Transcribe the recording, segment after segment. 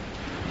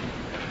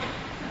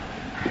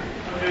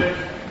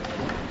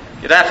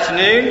Good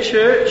afternoon,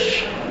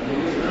 church.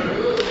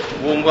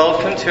 Warm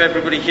welcome to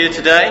everybody here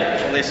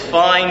today on this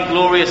fine,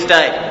 glorious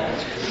day.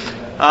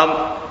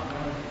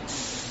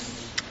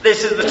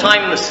 This is the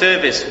time in the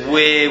service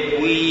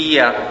where we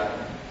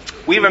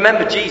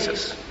remember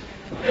Jesus.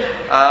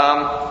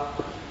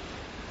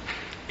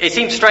 It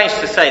seems strange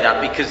to say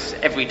that because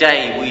every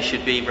day we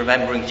should be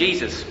remembering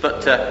Jesus,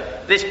 but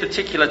this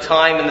particular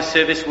time in the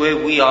service where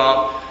we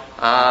are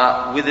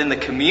within the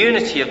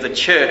community of the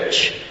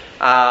church,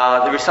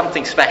 there is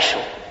something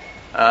special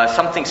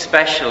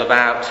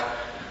about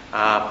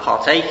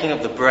partaking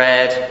of the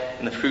bread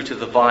and the fruit of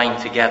the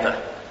vine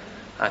together,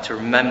 to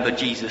remember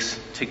Jesus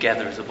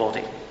together as a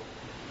body.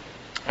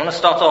 I want to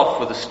start off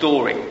with a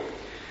story.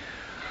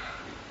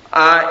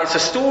 It's a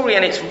story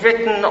and it's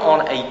written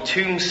on a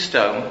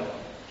tombstone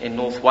in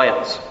North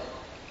Wales.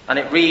 And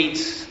it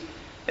reads,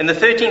 in the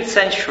 13th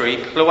century,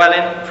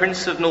 Llywelyn,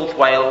 Prince of North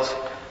Wales,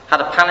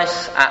 had a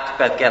palace at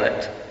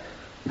Beddgelert.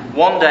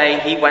 One day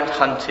he went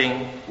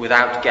hunting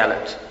without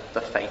Gelert, the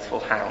faithful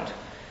hound,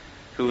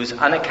 who was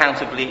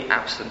unaccountably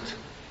absent.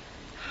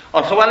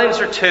 On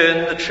Llywelyn's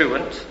return, the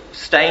truant,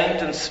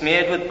 stained and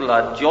smeared with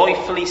blood,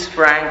 joyfully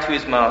sprang to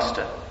his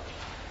master.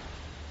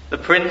 The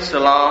prince,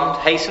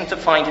 alarmed, hastened to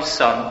find his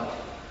son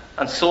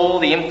and saw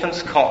the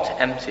infant's cot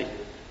empty,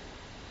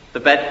 the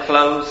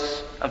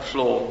bedclothes and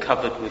floor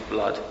covered with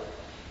blood.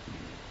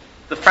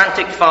 The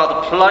frantic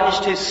father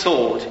plunged his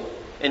sword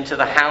into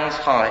the hound's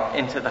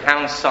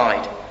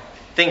side,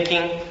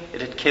 thinking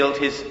it had killed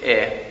his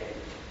heir.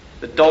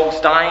 The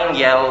dog's dying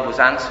yell was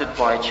answered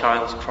by a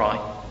child's cry.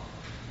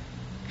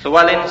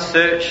 Llywelyn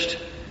searched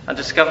and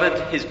discovered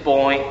his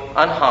boy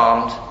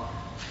unharmed,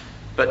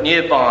 but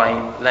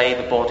nearby lay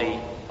the body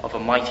of a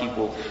mighty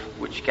wolf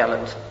which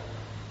Gelert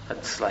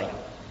had slain.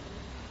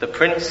 The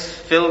prince,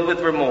 filled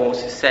with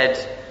remorse, said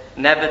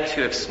never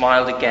to have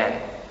smiled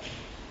again.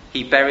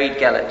 He buried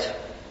Gelert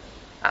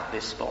at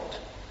this spot.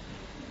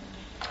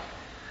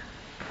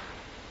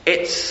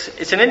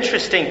 It's an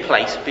interesting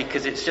place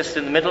because it's just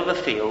in the middle of the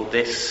field,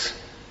 this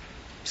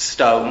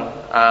stone.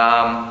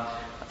 I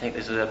think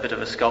there's a bit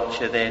of a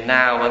sculpture there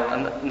now.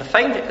 And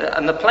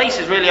the place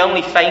is really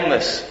only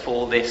famous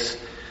for this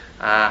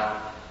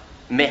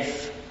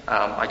myth.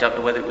 I don't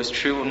know whether it was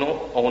true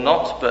or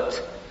not,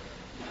 but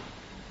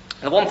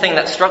the one thing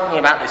that struck me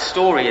about this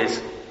story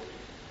is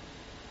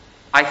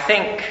I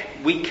think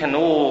we can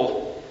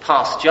all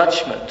pass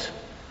judgment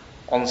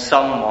on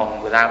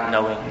someone without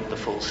knowing the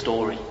full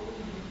story.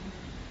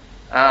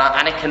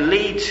 And it can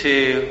lead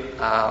to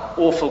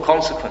awful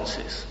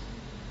consequences.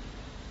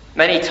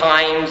 Many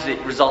times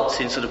it results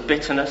in sort of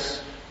bitterness,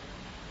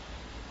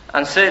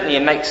 and certainly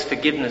it makes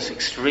forgiveness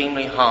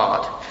extremely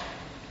hard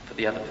for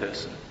the other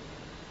person.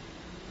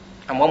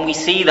 And when we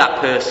see that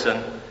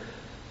person,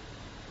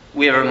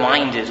 we're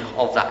reminded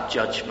of that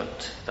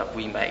judgment that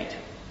we made.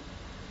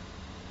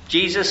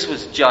 Jesus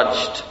was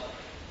judged.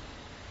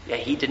 Yeah,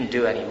 he didn't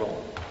do any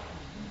wrong,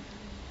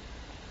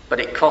 but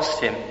it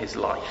cost him his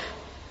life.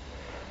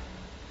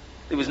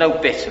 There was no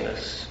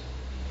bitterness,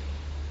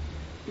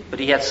 but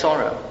he had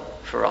sorrow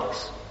for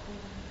us.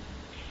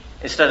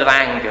 Instead of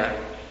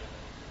anger,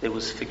 there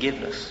was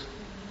forgiveness.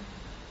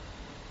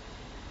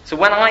 So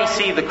when I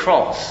see the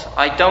cross,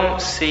 I don't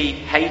see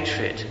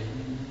hatred,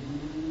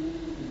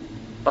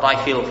 but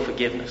I feel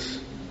forgiveness.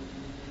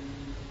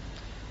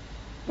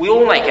 We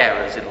all make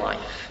errors in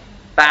life.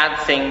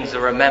 Bad things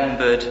are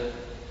remembered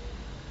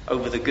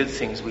over the good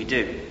things we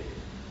do.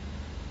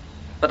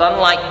 But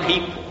unlike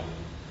people,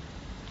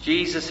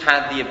 Jesus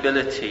had the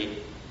ability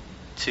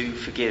to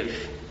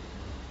forgive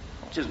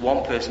not just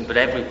one person, but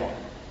everyone.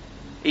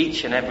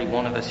 Each and every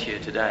one of us here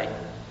today.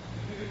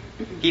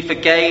 He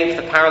forgave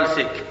the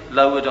paralytic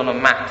lowered on a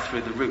mat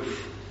through the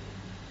roof.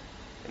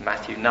 In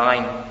Matthew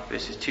 9,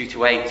 verses 2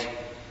 to 8.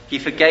 He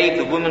forgave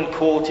the woman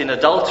caught in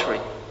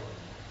adultery.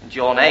 In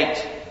John 8,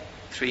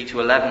 3 to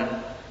 11.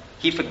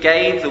 He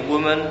forgave the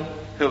woman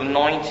who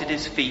anointed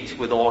his feet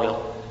with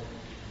oil.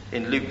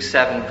 In Luke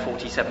 7,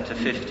 47 to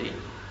 50.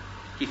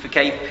 He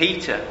forgave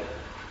Peter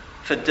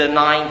for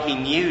denying he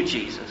knew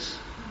Jesus.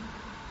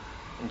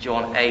 In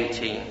John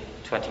 18,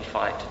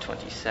 25 to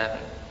 27.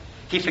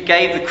 He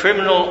forgave the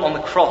criminal on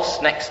the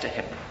cross next to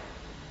him.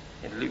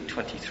 In Luke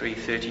 23,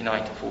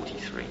 39 to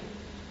 43.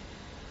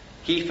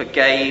 He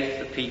forgave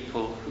the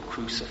people who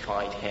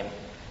crucified him.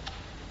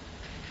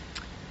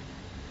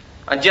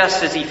 And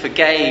just as he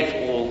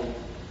forgave all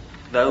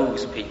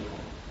those people,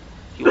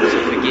 he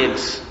also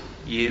forgives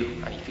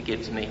you and he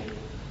forgives me.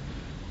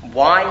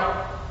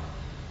 Why?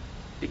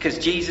 Because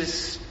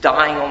Jesus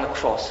dying on the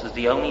cross was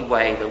the only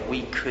way that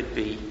we could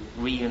be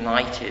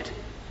reunited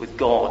with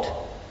God.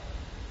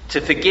 To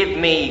forgive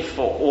me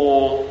for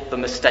all the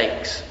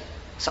mistakes,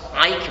 so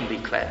I can be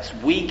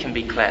cleansed, we can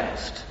be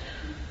cleansed,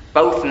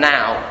 both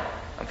now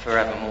and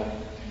forevermore.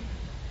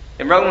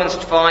 In Romans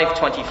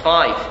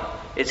 5:25,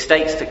 it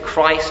states that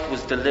Christ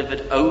was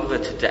delivered over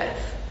to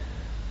death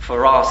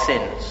for our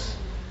sins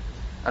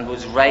and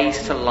was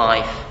raised to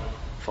life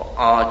for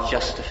our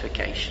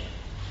justification.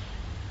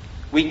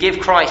 We give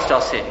Christ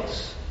our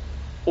sins,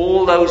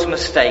 all those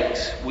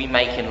mistakes we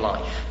make in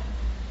life,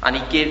 and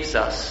he gives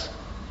us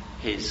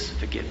his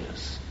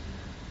forgiveness.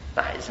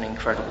 That is an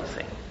incredible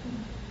thing.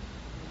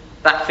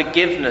 That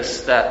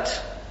forgiveness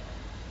that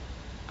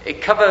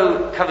it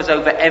covers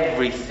over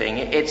everything.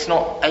 It's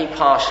not a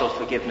partial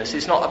forgiveness.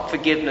 It's not a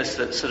forgiveness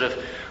that sort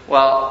of,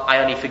 well, I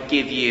only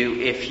forgive you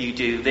if you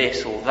do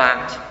this or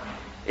that.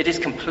 It is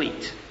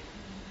complete.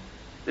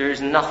 There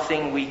is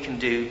nothing we can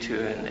do to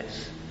earn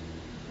this.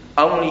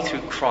 Only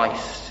through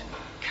Christ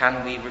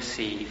can we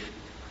receive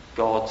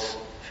God's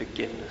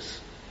forgiveness.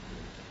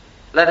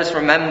 Let us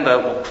remember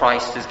what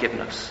Christ has given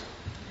us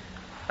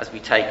as we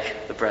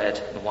take the bread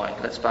and the wine.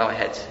 Let's bow our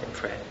heads in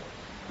prayer.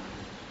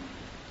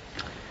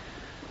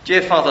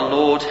 Dear Father,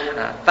 Lord,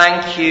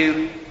 thank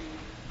you.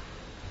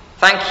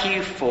 Thank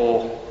you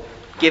for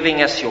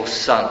giving us your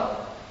Son.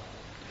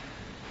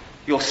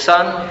 Your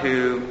Son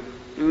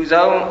whose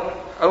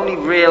only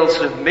real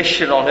sort of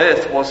mission on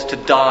earth was to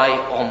die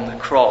on the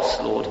cross,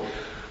 Lord.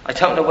 I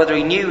don't know whether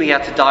he knew he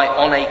had to die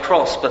on a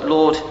cross, but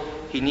Lord,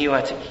 he knew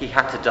he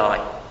had to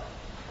die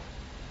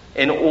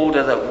in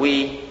order that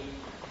we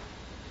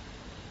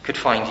could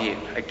find you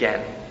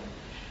again.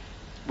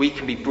 We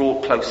can be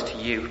brought close to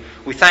you.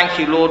 We thank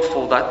you, Lord,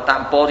 for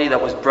that body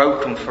that was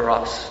broken for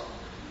us,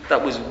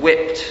 that was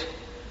whipped,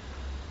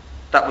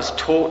 that was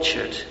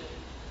tortured,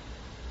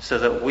 so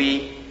that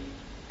we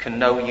can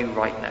know you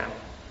right now.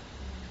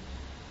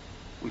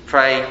 We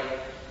pray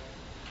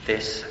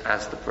this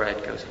as the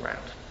bread goes around.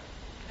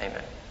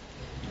 Amen.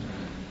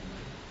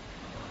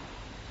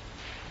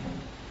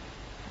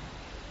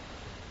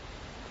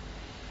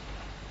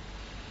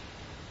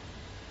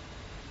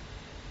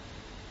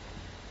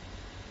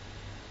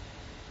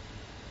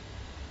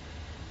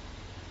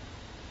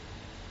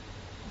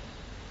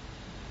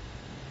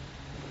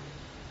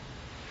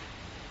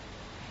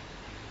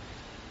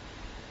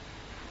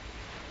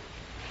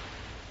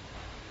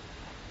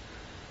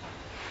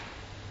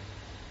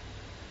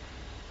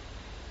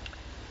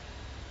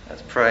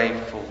 Let's pray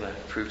for the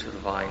fruit of the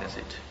vine as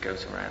it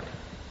goes around.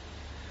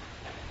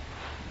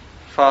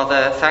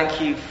 Father, thank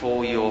you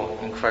for your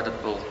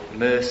incredible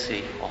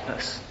mercy on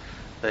us,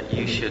 that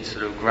you should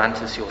sort of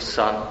grant us your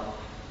Son,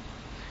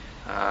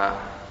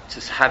 to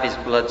have his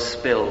blood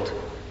spilled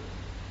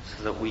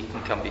so that we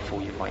can come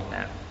before you right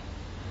now.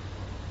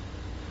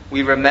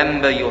 We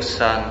remember your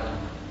Son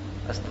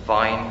as the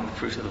vine, the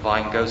fruit of the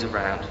vine goes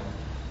around.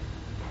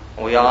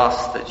 And we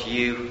ask that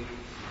you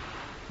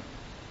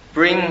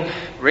bring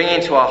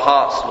into our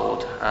hearts,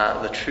 Lord,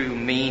 the true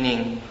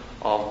meaning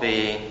of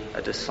being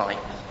a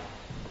disciple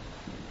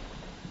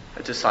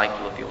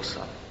of your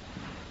Son.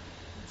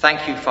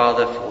 Thank you,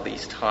 Father, for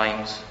these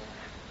times.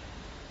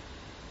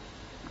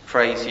 We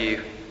praise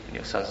you in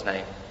your Son's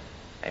name.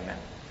 Amen.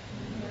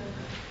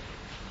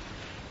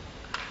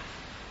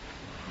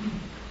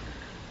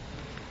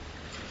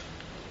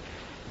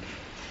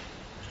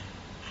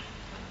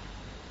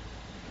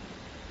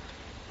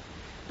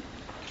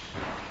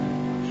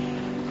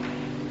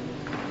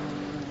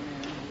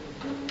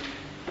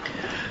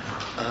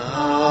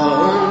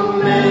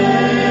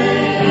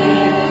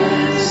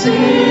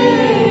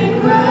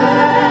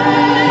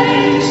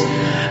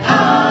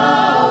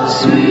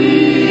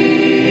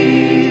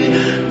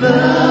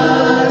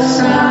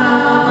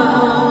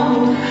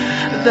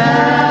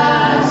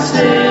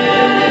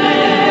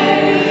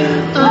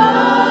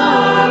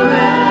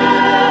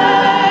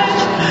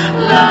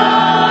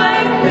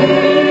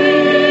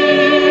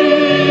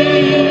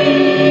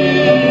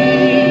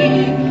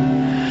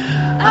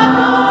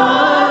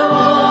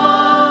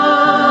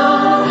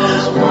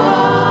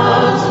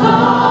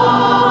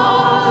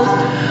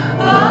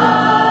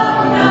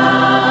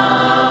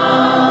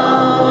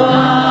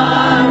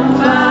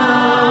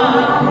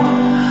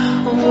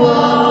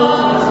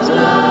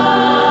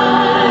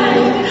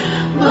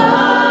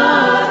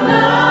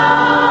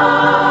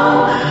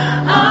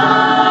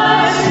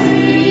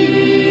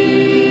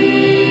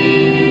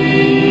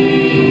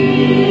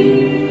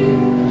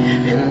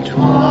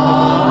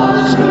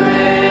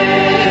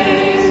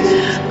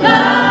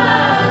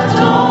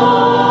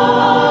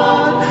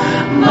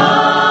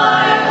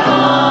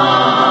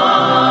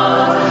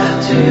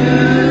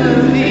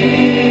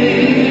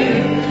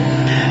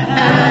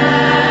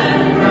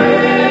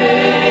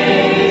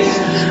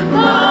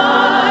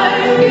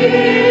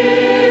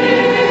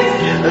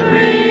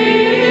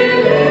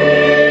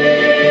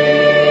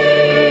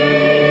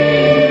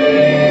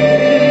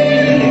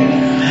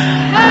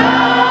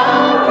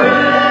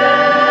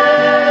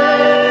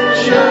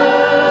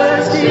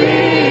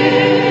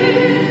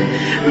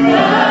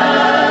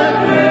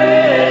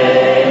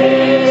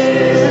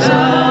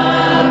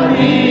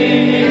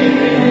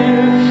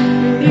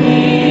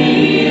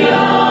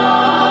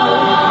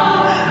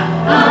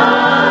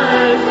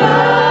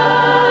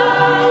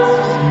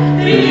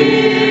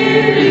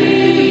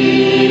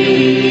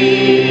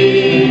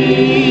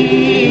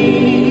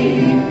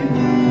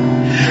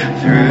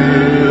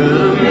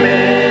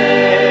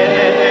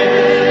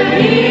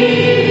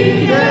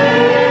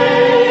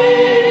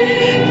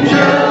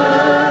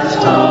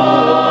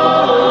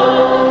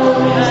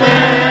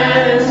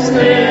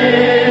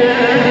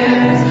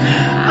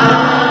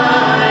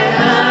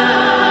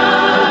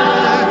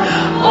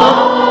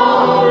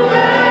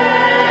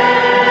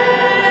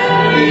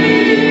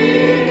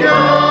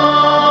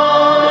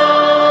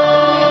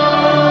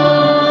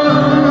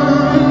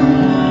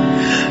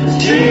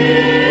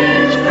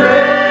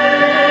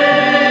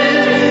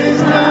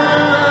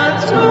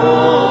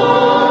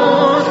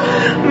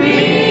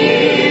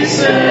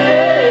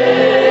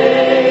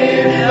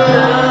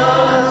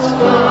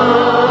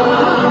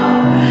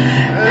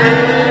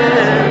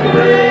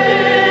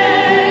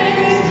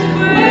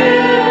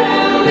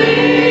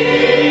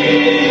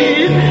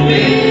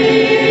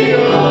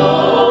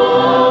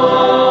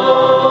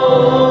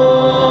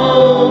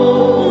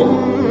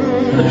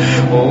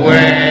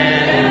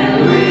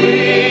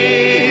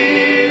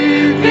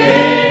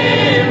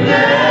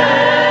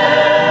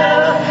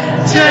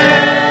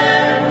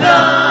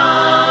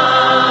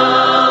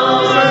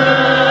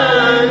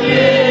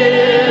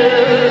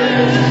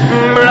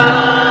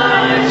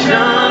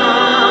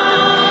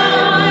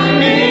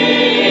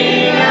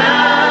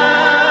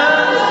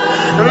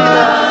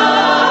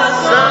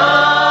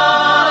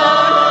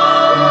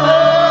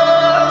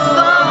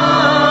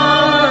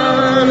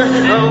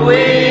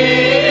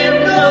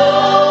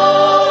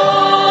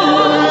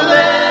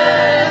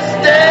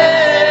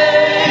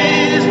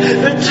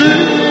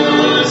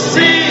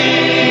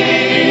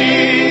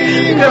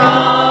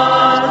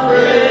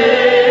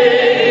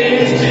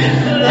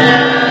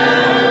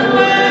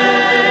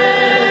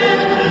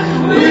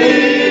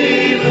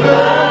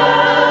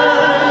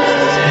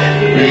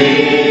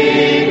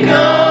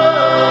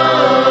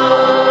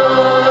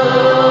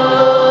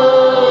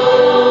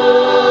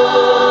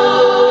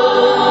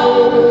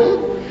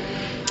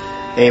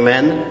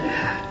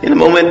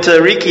 moment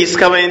Ricky's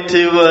coming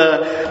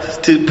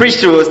to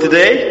preach to us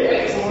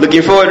today.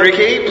 Looking forward,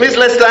 Ricky. Please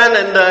let's stand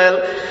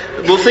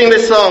and we'll sing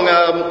this song.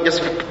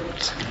 Just a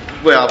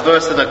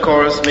verse and a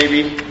chorus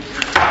maybe.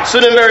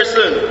 Soon and very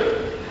soon.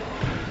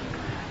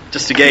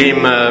 Just to get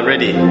him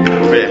ready.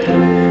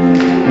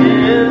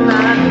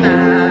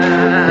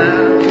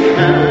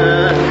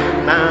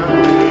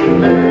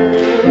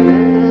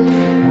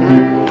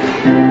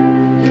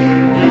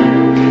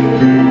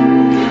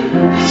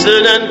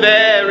 Soon and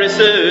very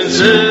soon,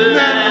 soon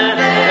and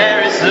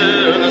very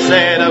soon, I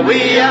said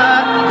we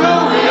are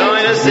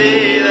going to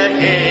see the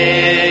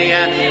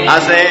King. I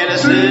said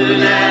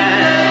soon and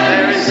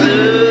very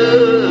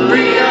soon,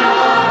 we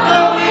are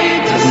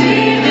going to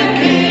see the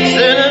King.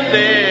 Soon and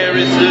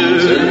very soon,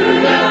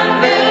 soon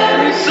and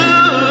very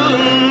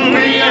soon,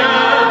 we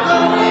are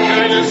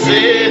going to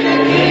see the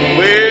King.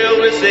 We'll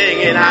be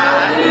singing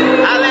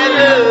hallelujah,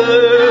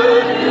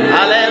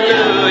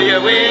 hallelujah,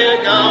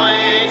 we're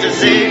going to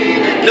sing.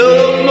 No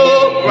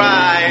more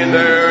crying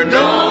there,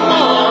 no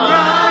more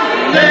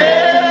crying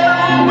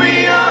there.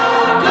 We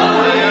are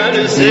going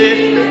to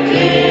see.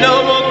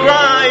 No more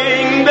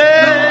crying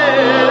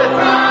there,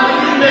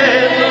 no,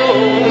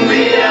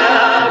 we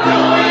are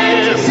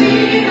going to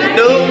see.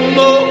 No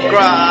more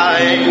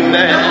crying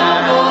there,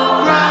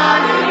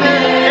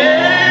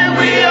 yeah,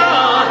 we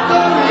are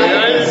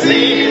going to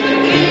see.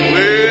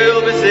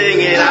 We'll be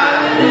singing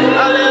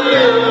hallelujah,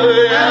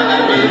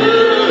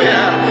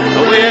 hallelujah.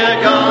 We're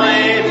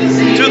going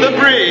to the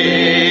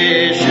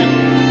bridge,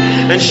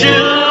 and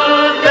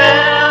should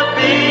there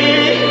be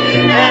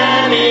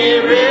any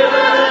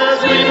rivers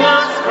we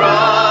must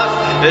cross,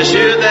 and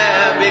should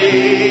there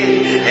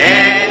be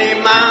any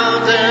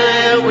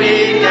mountain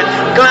we can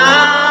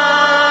climb,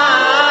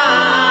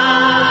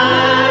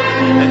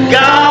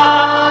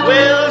 God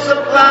will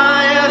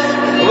supply us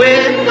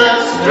with the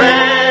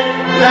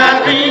strength that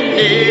we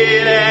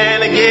need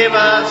and give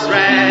us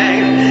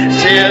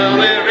strength till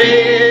we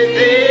reach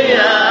the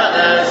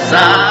other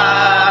side.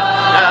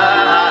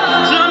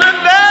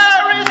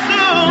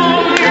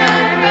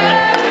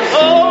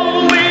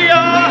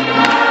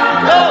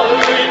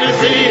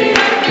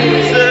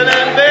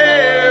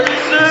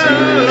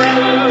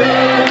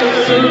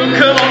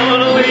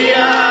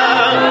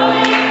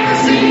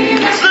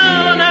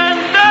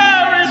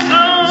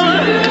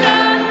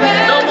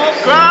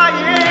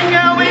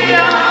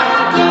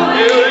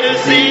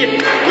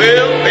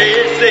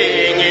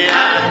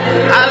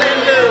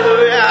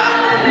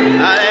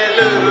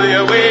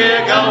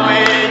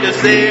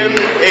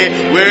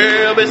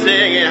 We'll be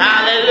singing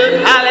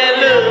hallelujah,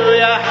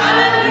 hallelujah,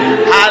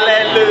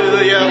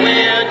 hallelujah.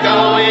 We're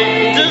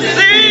going to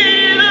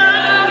see the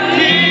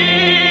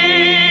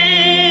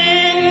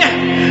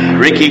King.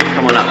 Ricky,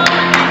 come on up.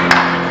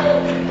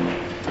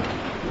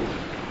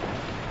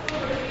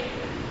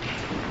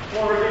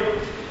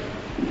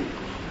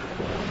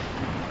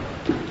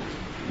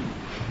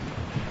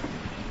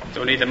 Do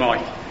I need the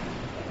mic?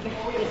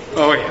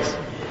 Oh yes.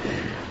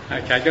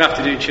 Okay, good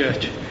afternoon,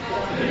 church.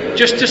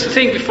 Just a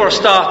thing before I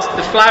start,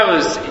 the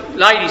flowers,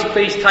 ladies,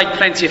 please take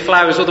plenty of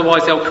flowers,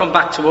 otherwise they'll come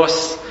back to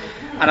us,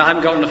 and I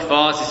haven't got enough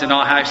vases in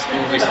our house for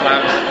all these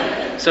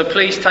flowers. So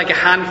please take a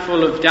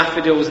handful of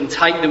daffodils and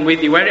take them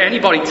with you.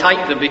 Anybody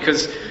take them,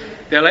 because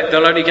they'll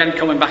only again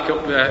coming back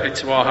up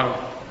to our home.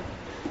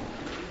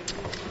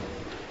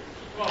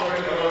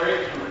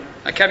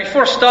 Okay,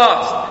 before I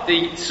start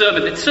the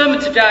sermon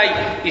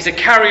today is a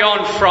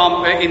carry-on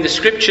from in the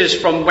scriptures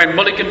from when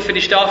Mulligan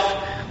finished off.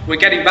 We're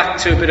getting back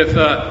to a bit of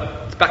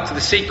back to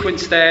the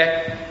sequence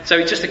there, so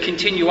it's just a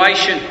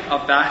continuation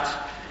of that.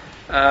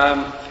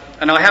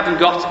 And I haven't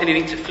got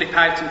anything to flip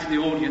out into the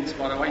audience,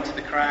 by the way, into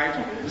the crowd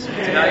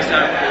today. So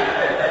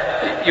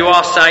you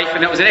are safe,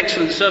 and it was an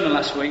excellent sermon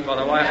last week, by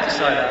the way. I have to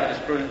say that it was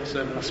a brilliant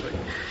sermon last week.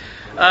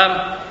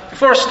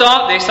 Before I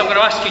start this, I'm going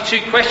to ask you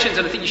two questions,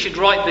 and I think you should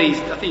write these.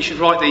 I think you should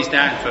write these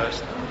down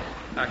first.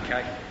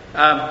 Okay.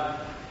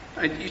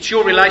 It's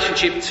your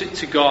relationship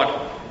to God.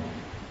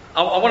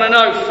 I want to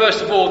know,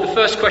 first of all, the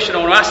first question I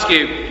want to ask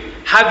you: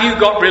 have you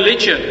got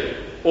religion,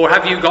 or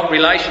have you got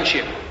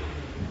relationship?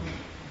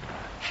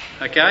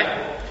 Okay.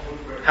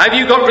 Have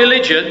you got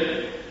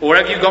religion, or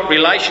have you got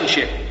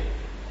relationship?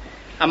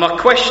 And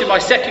my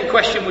second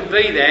question would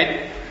be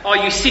then: are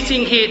you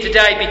sitting here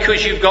today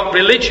because you've got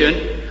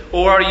religion?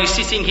 Or are you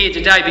sitting here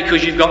today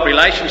because you've got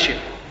relationship?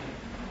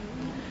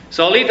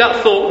 So I'll leave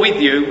that thought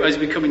with you as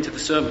we come into the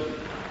sermon.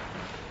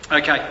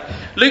 Okay.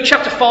 Luke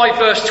chapter 5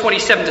 verse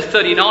 27 to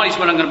 39 is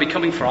where I'm going to be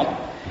coming from.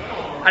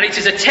 And it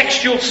is a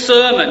textual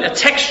sermon. A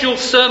textual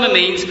sermon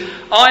means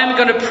I am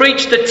going to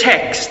preach the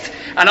text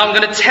and I'm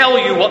going to tell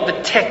you what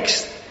the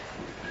text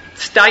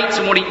states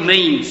and what it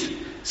means.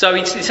 So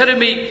instead of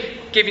me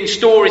giving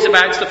stories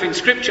about stuff in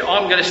scripture,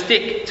 I'm going to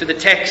stick to the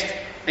text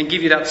and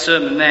give you that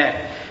sermon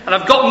there. And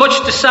I've got much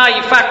to say.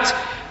 In fact,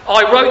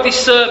 I wrote this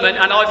sermon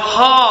and I've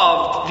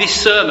halved this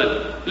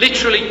sermon.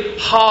 Literally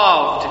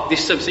halved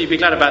this sermon. So you'll be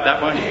glad about that,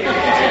 won't you? Okay.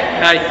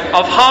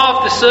 I've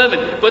halved the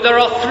sermon. But there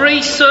are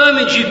 3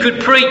 sermons you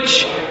could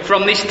preach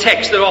from this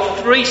text. There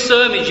are 3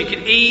 sermons you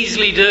could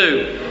easily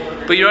do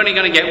but you're only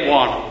going to get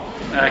one.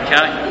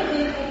 Okay?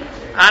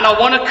 And I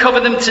want to cover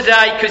them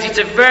today because it's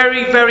a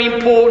very, very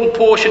important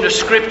portion of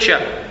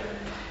Scripture.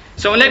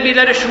 So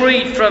let us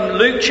read from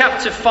Luke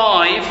chapter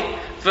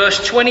 5,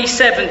 verse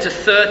 27 to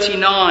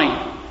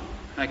 39.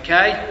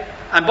 Okay?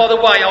 And by the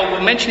way, I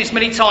will mention this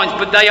many times,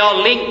 but they are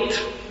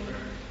linked.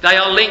 They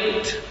are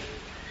linked.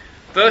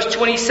 Verse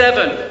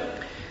 27.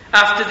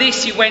 After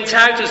this he went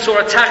out and saw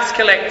a tax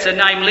collector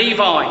named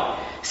Levi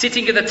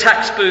sitting at the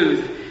tax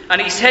booth.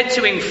 And he said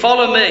to him,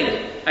 "Follow me."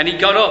 And he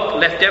got up,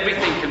 left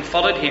everything and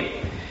followed him.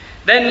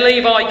 Then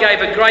Levi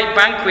gave a great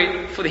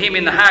banquet for him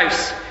in the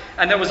house.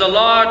 And there was a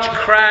large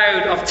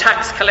crowd of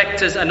tax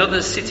collectors and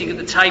others sitting at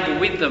the table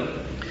with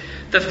them.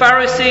 The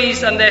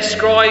Pharisees and their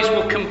scribes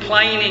were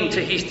complaining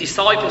to his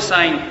disciples,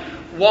 saying,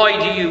 "Why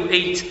do you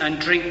eat and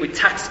drink with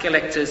tax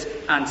collectors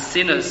and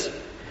sinners?"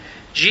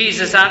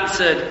 Jesus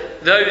answered,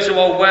 "Those who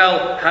are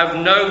well have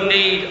no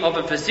need of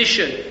a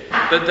physician,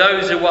 but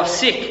those who are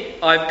sick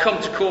I have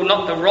come to call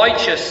not the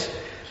righteous,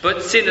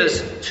 but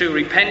sinners to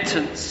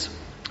repentance."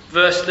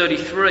 Verse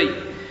 33.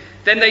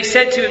 Then they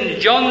said to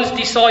him, "John's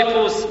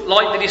disciples,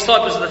 like the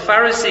disciples of the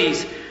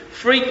Pharisees,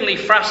 frequently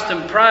fast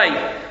and pray,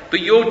 but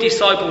your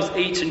disciples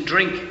eat and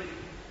drink."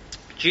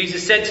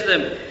 Jesus said to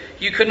them,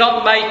 "You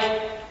cannot make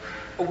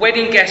a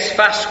wedding guest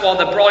fast while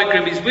the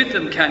bridegroom is with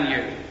them, can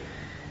you?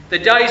 The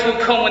days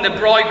will come when the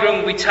bridegroom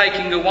will be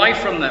taken away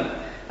from them,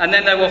 and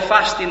then they will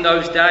fast in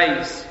those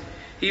days."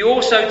 He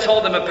also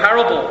told them a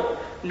parable.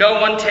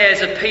 "No one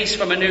tears a piece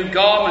from a new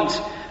garment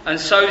and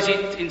sews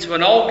it into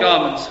an old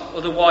garment,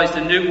 otherwise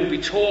the new will be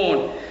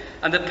torn,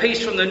 and the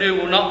piece from the new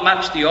will not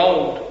match the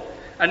old.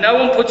 And no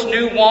one puts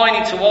new wine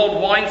into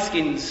old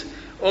wineskins,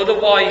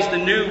 otherwise the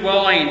new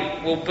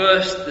wine will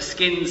burst the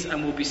skins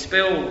and will be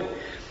spilled,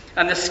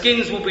 and the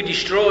skins will be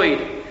destroyed.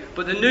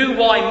 But the new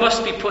wine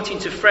must be put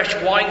into fresh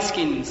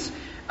wineskins,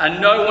 and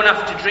no one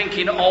after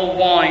drinking old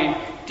wine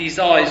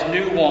desires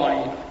new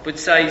wine, but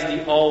says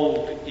the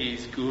old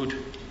is good."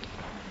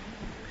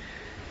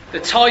 The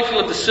title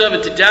of the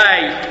sermon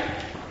today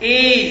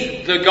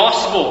is The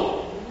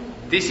Gospel.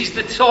 This is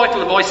the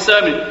title of my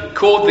sermon,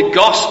 called The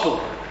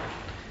Gospel.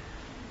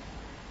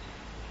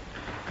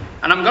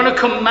 And I'm going to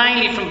come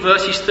mainly from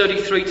verses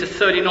 33 to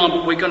 39,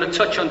 but we're going to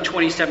touch on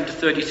 27 to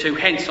 32,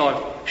 hence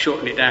I've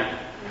shortened it down.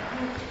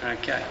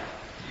 Okay.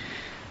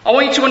 I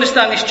want you to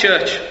understand this,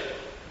 church.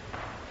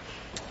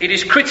 It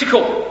is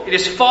critical. It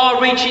has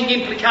far-reaching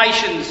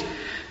implications.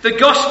 The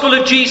gospel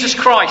of Jesus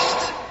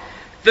Christ.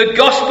 The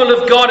gospel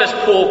of God, as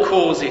Paul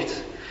calls it.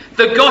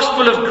 The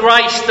gospel of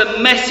grace, the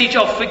message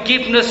of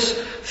forgiveness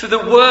through the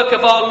work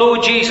of our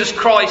Lord Jesus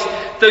Christ.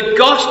 The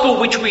gospel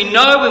which we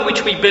know and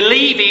which we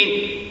believe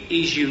in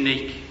is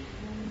unique.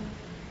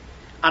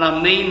 And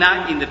I mean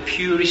that in the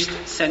purest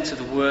sense of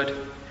the word.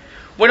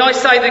 When I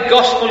say the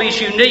gospel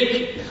is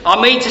unique, I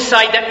mean to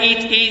say that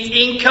it is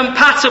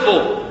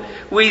incompatible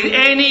with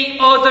any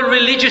other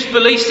religious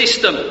belief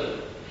system.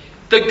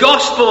 The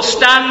gospel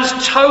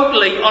stands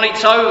totally on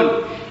its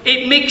own.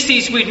 It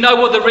mixes with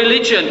no other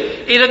religion.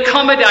 It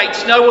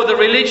accommodates no other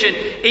religion.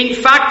 In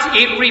fact,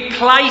 it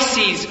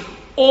replaces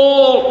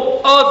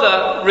all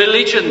other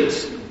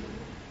religions.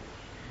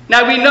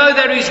 Now we know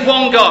there is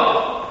one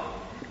God.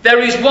 There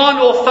is one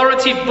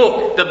authoritative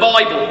book, the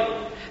Bible.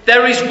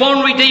 There is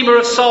one Redeemer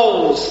of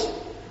souls,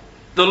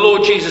 the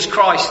Lord Jesus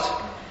Christ.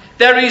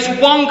 There is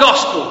one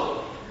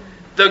gospel,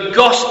 the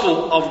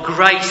gospel of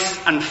grace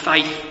and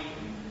faith.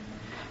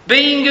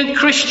 Being a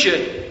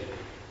Christian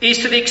is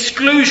to the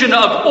exclusion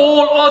of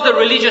all other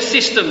religious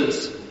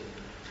systems.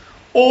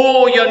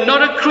 Or you're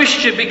not a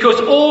Christian because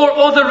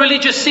all other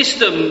religious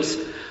systems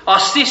are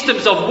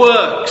systems of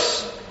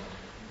works,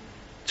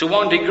 to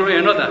one degree or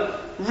another.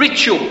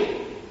 Ritual,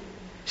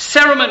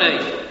 ceremony,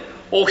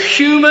 or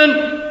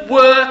human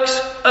works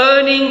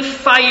earning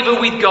favour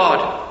with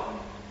God.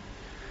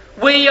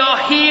 We are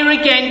here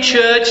again,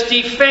 church,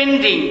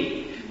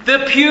 defending the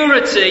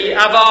purity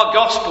of our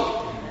gospel.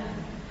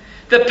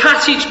 The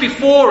passage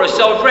before us,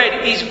 I've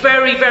read, is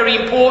very, very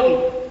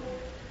important.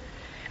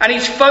 And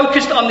it's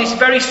focused on this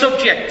very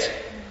subject,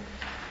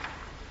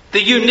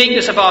 the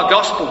uniqueness of our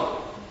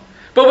gospel.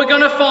 But we're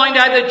going to find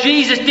out that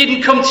Jesus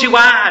didn't come to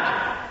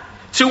add,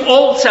 to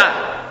alter,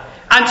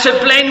 and to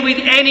blend with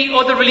any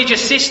other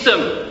religious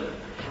system.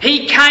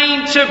 He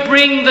came to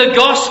bring the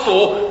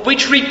gospel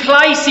which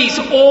replaces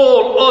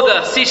all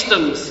other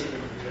systems.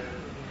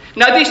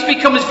 Now this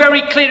becomes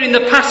very clear in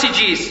the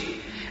passages,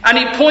 and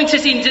it points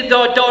us into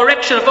the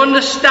direction of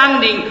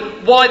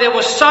understanding why there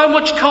was so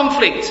much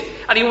conflict,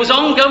 and it was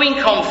ongoing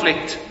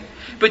conflict,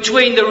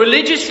 between the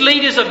religious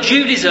leaders of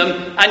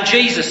Judaism and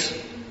Jesus,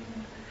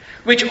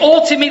 which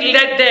ultimately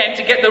led them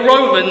to get the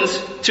Romans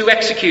to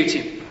execute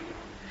him.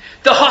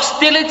 The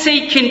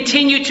hostility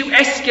continued to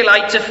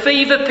escalate to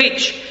fever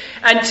pitch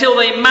until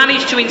they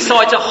managed to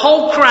incite a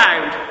whole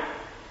crowd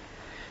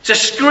to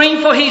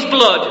scream for his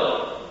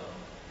blood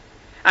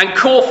and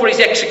call for his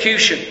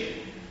execution.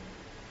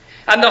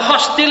 And the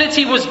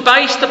hostility was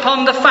based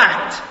upon the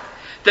fact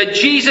that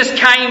Jesus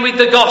came with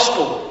the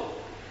gospel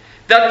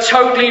that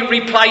totally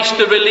replaced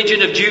the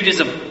religion of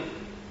Judaism.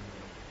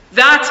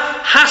 That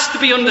has to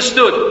be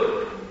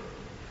understood.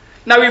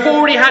 Now, we've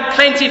already had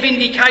plenty of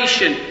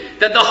indication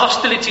that the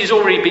hostility has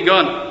already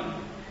begun.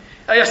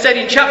 I said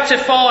in chapter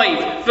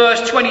 5,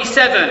 verse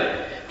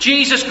 27,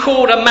 Jesus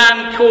called a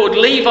man called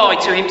Levi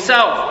to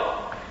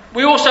himself.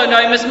 We also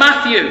know him as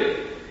Matthew.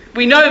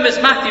 We know him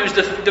as Matthew as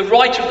the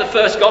writer of the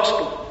first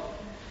gospel.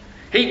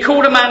 He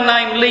called a man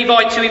named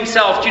Levi to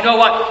himself. Do you know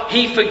what?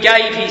 He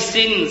forgave his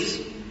sins.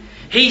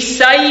 He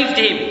saved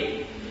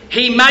him.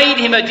 He made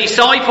him a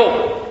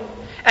disciple.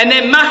 And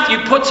then Matthew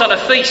puts on a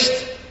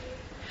feast,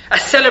 a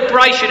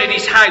celebration at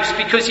his house,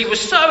 because he was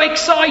so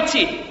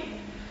excited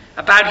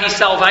about his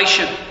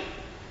salvation.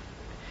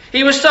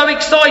 He was so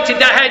excited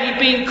that had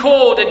he been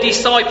called a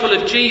disciple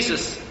of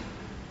Jesus.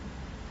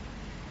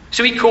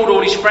 So he called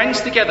all his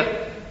friends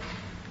together.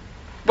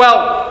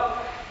 Well,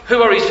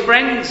 who are his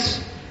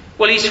friends?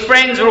 Well, his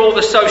friends are all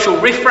the social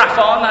riffraff,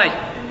 aren't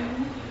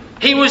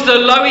they? He was the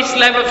lowest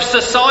level of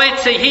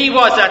society. He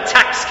was a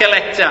tax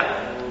collector.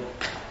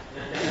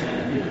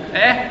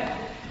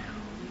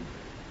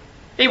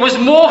 He was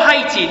more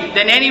hated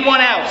than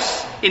anyone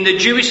else in the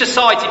Jewish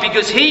society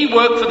because he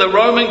worked for the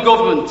Roman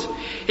government.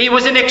 He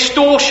was an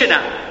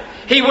extortioner.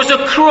 He was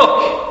a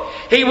crook.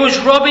 He was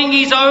robbing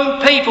his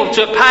own people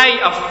to pay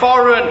a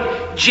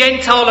foreign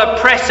Gentile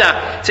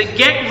oppressor to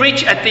get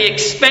rich at the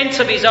expense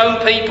of his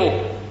own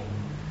people.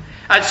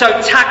 And so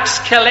tax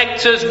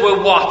collectors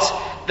were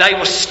what? They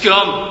were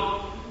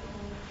scum.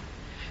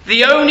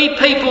 The only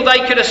people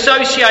they could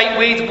associate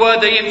with were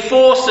the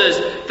enforcers,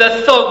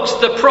 the thugs,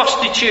 the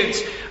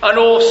prostitutes, and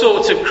all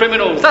sorts of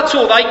criminals. That's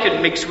all they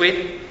could mix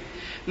with.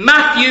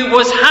 Matthew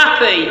was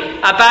happy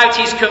about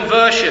his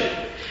conversion.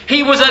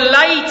 He was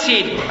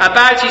elated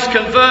about his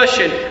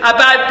conversion,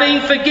 about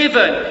being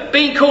forgiven,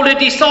 being called a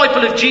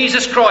disciple of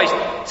Jesus Christ.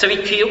 So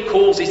he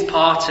calls his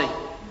party.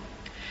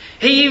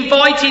 He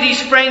invited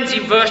his friends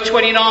in verse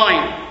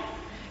 29.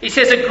 He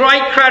says, a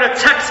great crowd of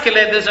tax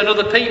collectors and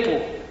other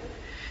people.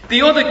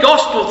 The other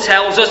gospel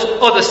tells us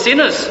other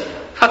sinners.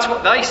 That's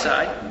what they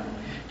say.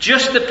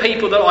 Just the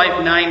people that I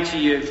have named to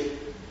you.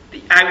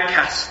 The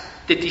outcast,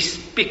 the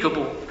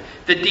despicable,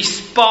 the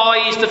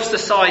despised of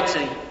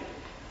society.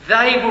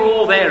 They were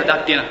all there at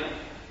that dinner.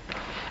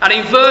 And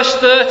in verse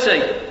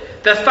 30,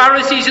 the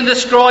Pharisees and the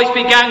scribes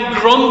began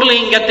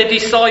grumbling at the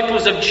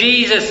disciples of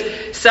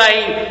Jesus,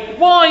 saying,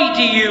 why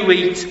do you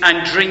eat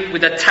and drink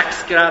with the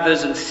tax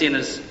gatherers and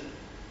sinners?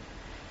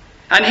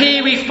 And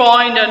here we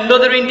find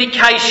another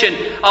indication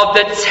of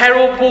the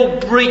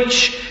terrible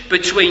breach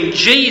between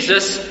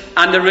Jesus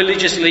and the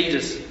religious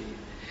leaders.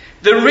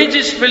 The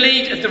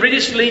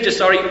religious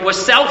leaders were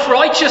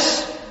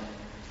self-righteous.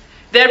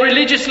 Their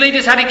religious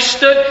leaders had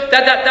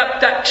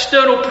that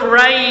external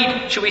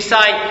parade, shall we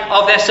say,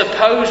 of their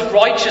supposed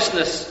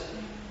righteousness.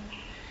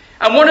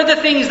 And one of the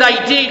things they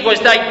did was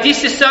they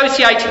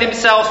disassociated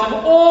themselves from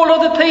all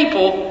other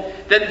people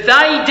that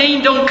they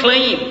deemed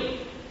unclean.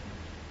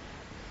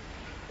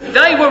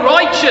 They were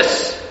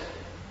righteous.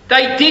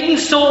 They didn't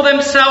soil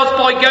themselves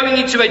by going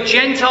into a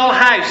Gentile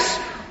house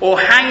or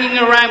hanging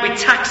around with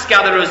tax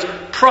gatherers,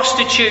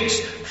 prostitutes,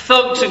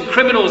 thugs and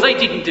criminals. They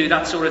didn't do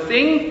that sort of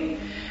thing.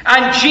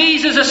 And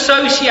Jesus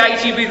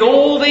associated with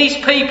all these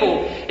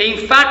people.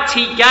 In fact,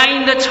 he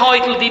gained the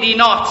title, did he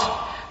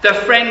not? The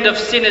friend of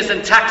sinners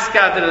and tax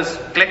gatherers,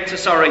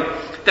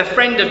 the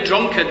friend of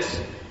drunkards.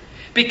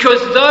 Because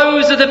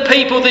those are the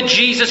people that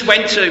Jesus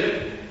went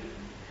to.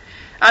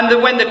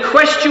 And when the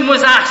question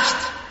was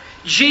asked,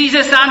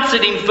 Jesus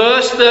answered in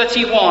verse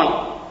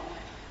 31,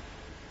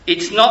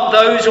 it's not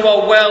those who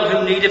are well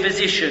who need a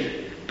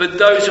physician, but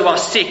those who are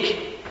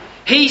sick.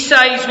 He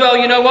says, well,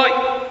 you know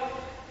what?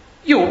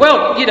 You're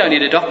well, you don't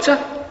need a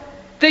doctor.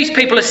 These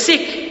people are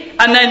sick,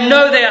 and they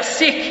know they are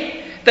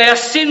sick. They are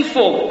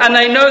sinful, and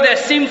they know they're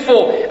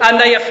sinful, and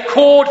they have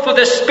called for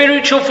the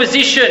spiritual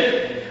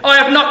physician. I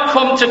have not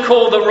come to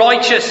call the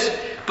righteous,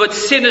 but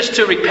sinners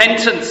to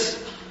repentance.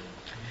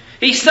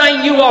 He's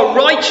saying you are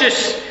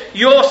righteous.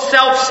 Your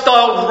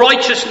self-styled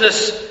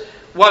righteousness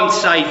won't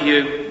save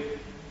you.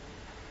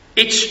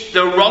 It's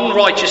the wrong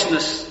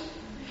righteousness.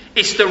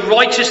 It's the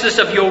righteousness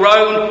of your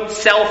own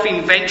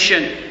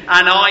self-invention.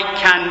 And I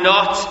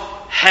cannot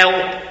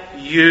help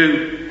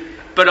you.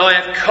 But I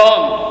have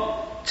come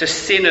to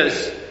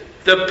sinners,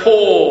 the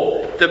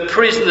poor, the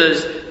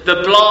prisoners,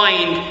 the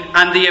blind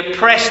and the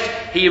oppressed.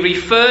 He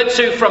referred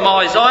to from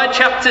Isaiah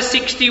chapter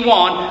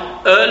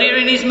 61 earlier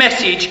in his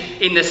message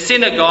in the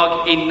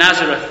synagogue in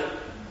Nazareth.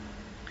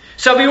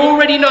 So we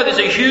already know there's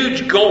a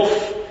huge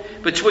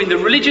gulf between the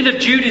religion of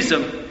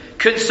Judaism,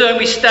 concerned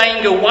with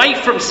staying away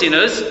from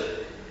sinners,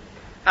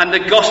 and the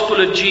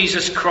gospel of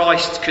Jesus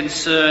Christ,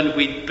 concerned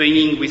with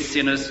being with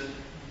sinners.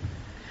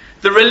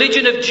 The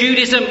religion of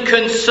Judaism,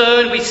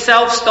 concerned with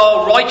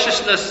self-styled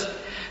righteousness.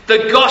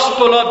 The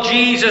gospel of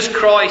Jesus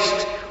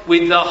Christ,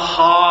 with the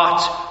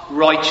heart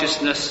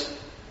righteousness.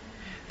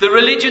 The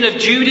religion of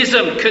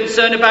Judaism,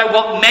 concerned about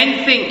what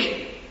men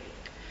think.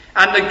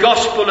 And the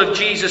gospel of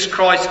Jesus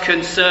Christ,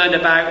 concerned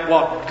about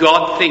what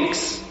God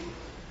thinks.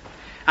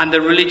 And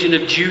the religion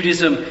of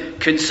Judaism,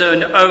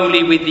 concerned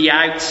only with the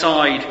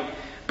outside,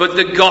 but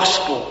the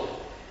gospel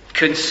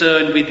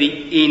concerned with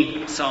the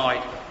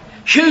inside.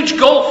 Huge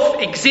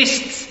gulf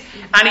exists,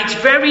 and it's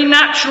very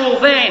natural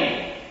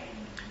then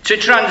to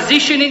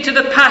transition into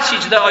the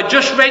passage that I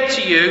just read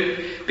to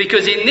you,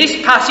 because in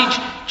this passage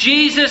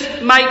Jesus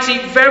makes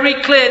it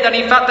very clear that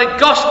in fact the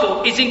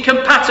gospel is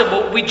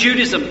incompatible with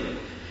Judaism.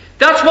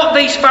 That's what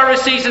these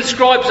Pharisees and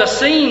scribes are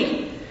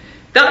seeing.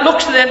 That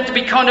looks to them to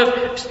be kind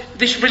of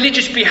this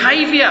religious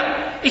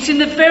behaviour. It's in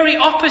the very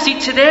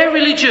opposite to their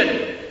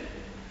religion.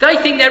 They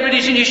think their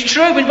religion is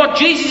true, and what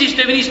Jesus is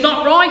doing is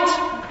not right.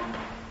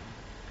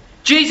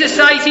 Jesus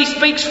says he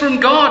speaks from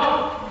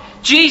God.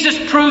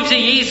 Jesus proves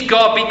he is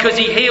God because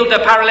he healed a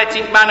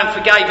paralytic man and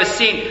forgave a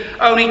sin.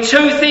 Only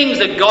two things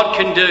that God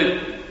can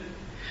do.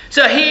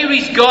 So here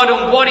is God,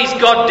 and what is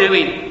God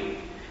doing?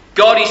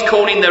 God is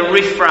calling the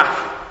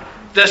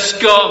riffraff, the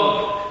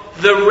scum,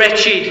 the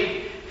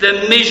wretched,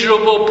 the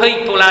miserable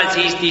people as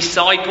his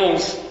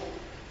disciples.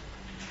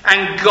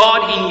 And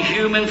God in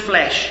human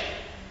flesh.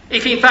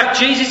 If in fact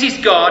Jesus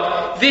is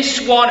God,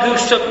 this one who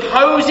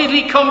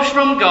supposedly comes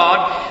from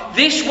God,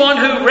 this one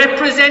who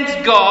represents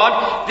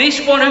God,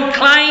 this one who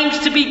claims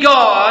to be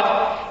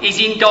God, is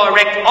in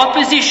direct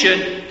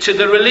opposition to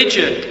the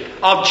religion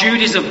of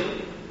Judaism.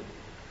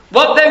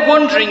 What they're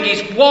wondering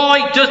is,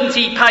 why doesn't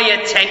he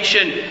pay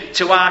attention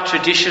to our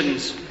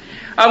traditions?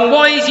 And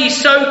why is he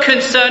so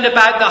concerned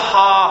about the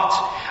heart?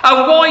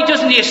 And why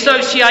doesn't he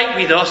associate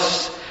with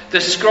us, the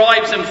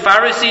scribes and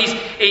Pharisees,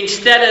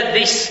 instead of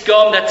this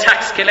scum, the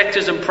tax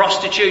collectors and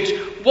prostitutes?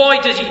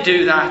 Why does he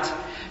do that?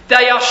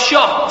 They are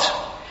shocked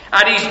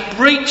at his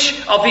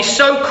breach of his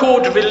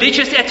so-called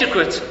religious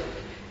etiquette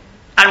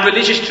and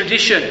religious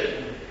tradition.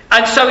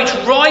 And so it's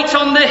right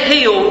on the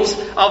heels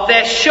of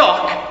their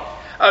shock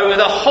over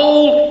the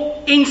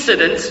whole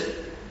incident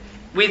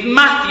with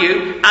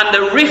Matthew and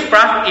the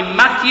riffraff in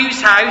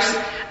Matthew's house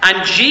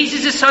and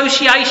Jesus'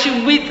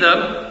 association with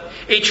them.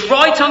 It's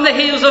right on the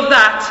heels of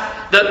that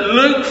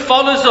Luke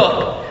follows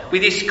up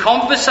with this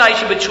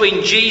conversation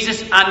between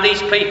Jesus and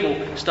these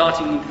people,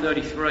 starting in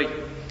 33.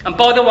 And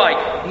by the way,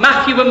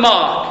 Matthew and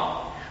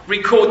Mark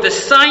record the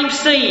same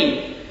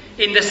scene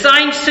in the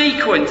same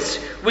sequence,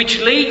 which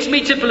leads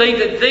me to believe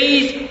that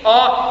these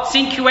are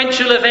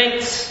sequential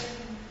events.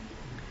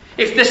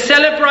 If the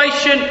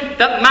celebration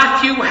that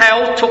Matthew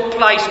held took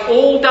place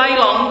all day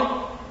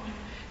long,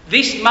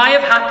 this may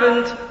have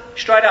happened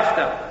straight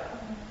after.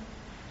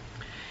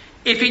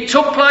 If it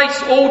took place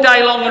all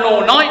day long and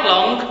all night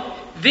long,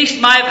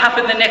 this may have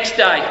happened the next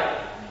day.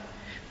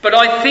 But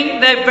I think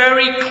they're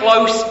very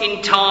close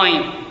in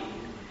time.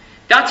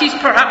 That is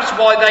perhaps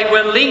why they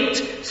were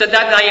linked, so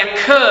that they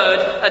occurred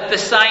at the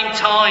same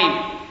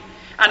time.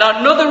 And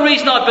another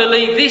reason I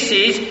believe this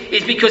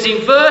is because in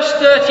verse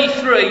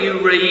 33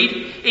 you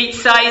read, it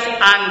says,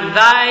 and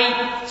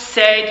they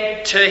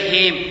said to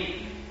him.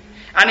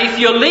 And if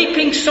you're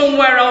leaping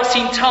somewhere else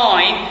in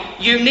time,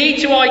 you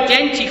need to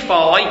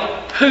identify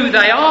who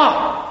they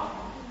are.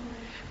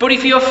 But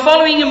if you're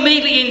following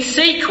immediately in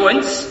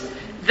sequence,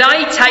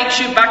 they take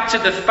you back to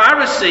the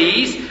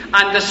Pharisees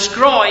and the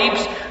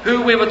scribes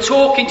who we were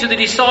talking to the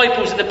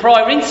disciples in the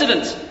prior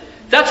incident.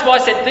 That's why I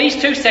said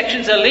these two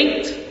sections are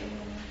linked.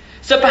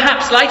 So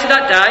perhaps later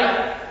that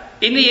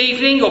day, in the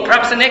evening, or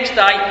perhaps the next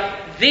day,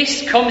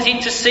 this comes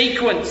into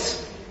sequence.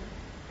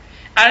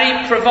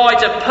 And it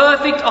provides a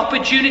perfect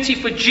opportunity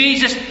for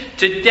Jesus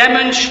to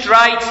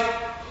demonstrate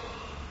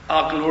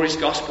our glorious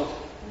gospel.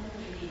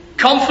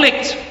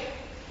 Conflict.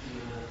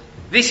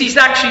 This is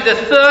actually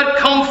the third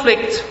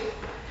conflict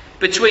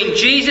between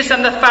Jesus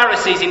and the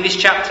Pharisees in this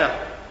chapter.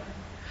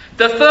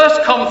 The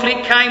first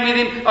conflict came with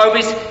him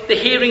over the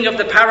healing of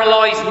the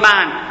paralysed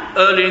man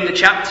earlier in the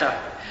chapter.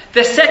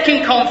 The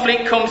second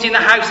conflict comes in the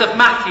house of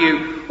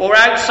Matthew, or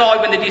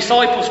outside when the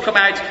disciples come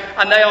out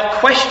and they are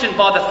questioned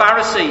by the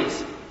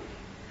Pharisees.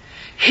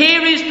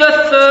 Here is the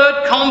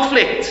third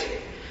conflict,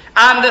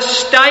 and the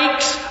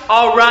stakes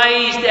are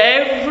raised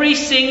every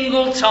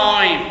single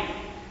time.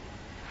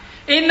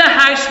 In the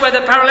house where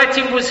the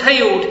paralytic was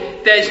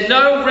healed, there's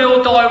no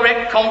real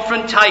direct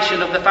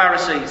confrontation of the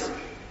Pharisees.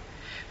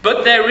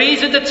 But there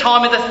is at the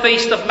time of the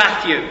feast of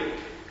Matthew.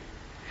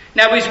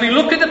 Now, as we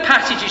look at the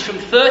passages from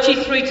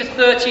 33 to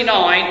 39,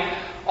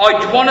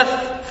 I want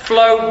to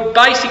flow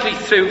basically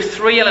through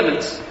three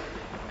elements.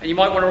 And you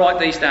might want to write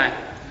these down.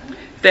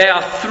 There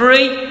are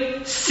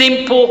three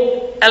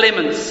simple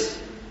elements.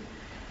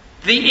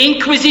 The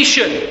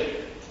inquisition,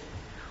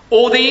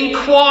 or the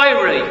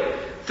inquiry,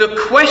 the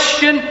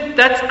question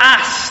that's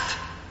asked.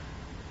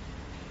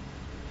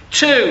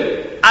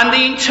 Two, and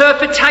the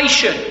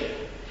interpretation.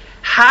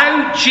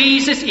 How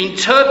Jesus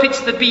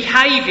interprets the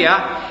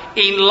behaviour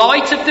in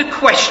light of the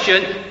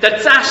question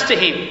that's asked to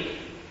him.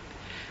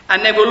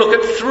 And then we'll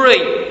look at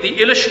three,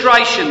 the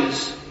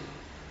illustrations.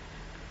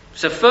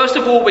 So first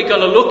of all, we're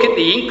going to look at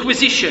the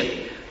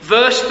inquisition.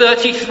 Verse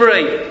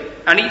 33,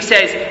 and it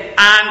says,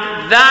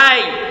 and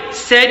they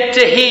said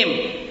to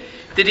him.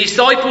 The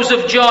disciples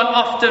of John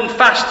often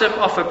fast and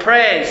offer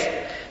prayers.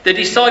 The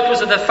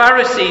disciples of the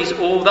Pharisees,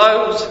 or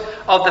those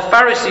of the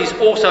Pharisees,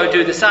 also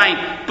do the same.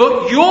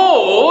 But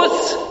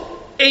yours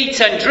eat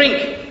and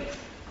drink.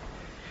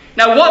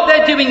 Now what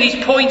they're doing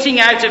is pointing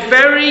out a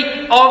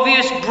very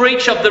obvious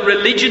breach of the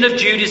religion of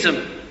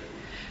Judaism.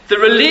 The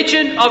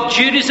religion of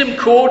Judaism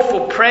called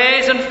for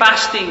prayers and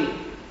fasting.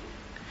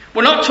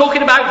 We're not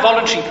talking about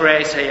voluntary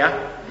prayers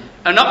here.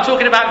 I'm not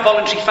talking about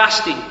voluntary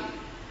fasting.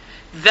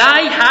 They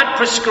had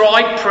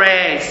prescribed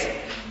prayers.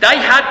 They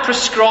had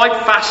prescribed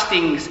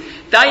fastings.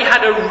 They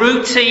had a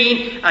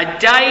routine, a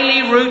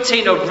daily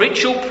routine of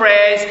ritual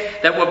prayers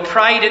that were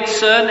prayed at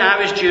certain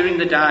hours during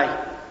the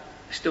day.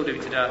 They still do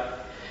it today.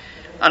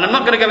 And I'm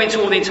not going to go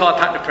into all the entire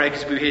pattern of prayer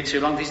because we'll be here too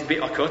long. This is the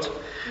bit I cut.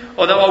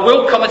 Although I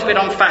will comment a bit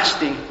on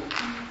fasting.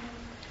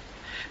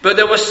 But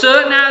there were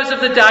certain hours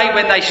of the day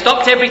when they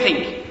stopped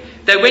everything.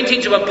 They went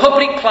into a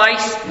public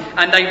place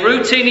and they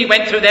routinely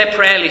went through their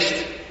prayer list.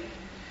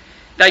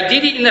 They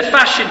did it in the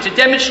fashion to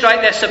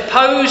demonstrate their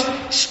supposed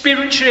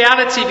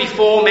spirituality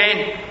before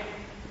men.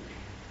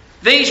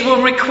 These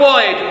were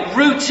required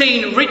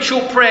routine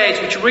ritual prayers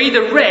which were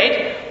either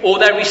read or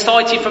they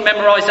recited for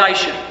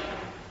memorisation.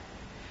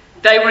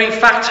 They were in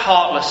fact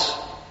heartless.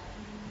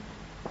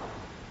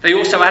 They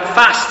also had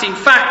fasts. In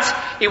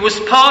fact, it was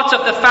part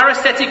of the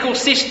Pharisaical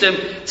system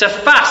to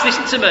fast,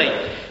 listen to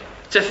me,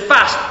 to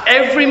fast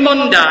every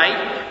Monday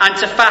and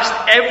to fast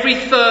every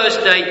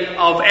Thursday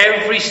of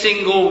every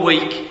single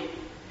week.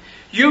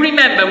 You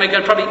remember, we're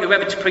going to probably,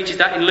 whoever preaches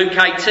that in Luke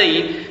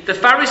 18, the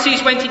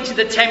Pharisees went into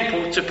the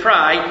temple to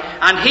pray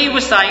and he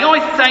was saying,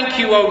 I thank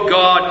you, O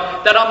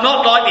God, that I'm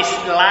not like this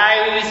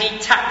lousy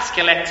tax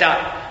collector.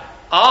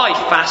 I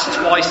fast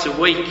twice a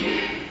week.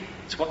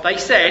 That's what they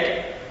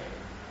said.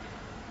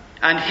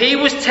 And he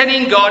was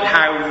telling God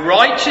how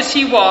righteous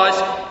he was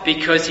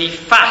because he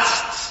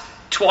fasts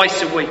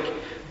twice a week.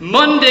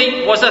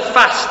 Monday was a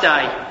fast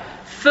day.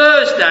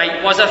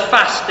 Thursday was a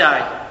fast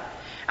day.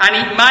 And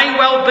it may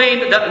well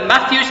be that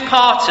Matthew's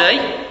party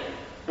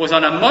was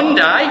on a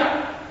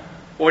Monday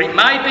or it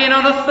may be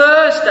on a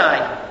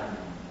Thursday.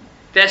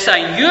 They're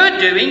saying, you're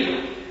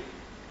doing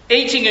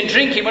eating and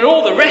drinking when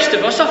all the rest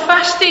of us are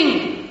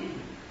fasting.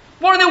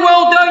 What in the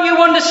world don't you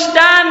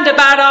understand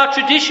about our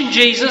tradition,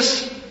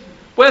 Jesus?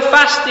 We're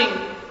fasting.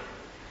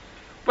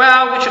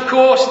 Well, which of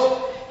course,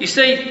 you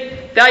see,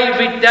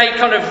 they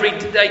kind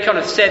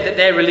of said that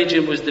their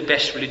religion was the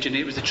best religion.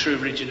 It was the true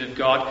religion of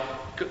God.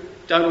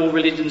 Don't all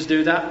religions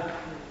do that?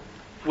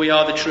 We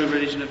are the true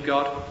religion of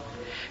God.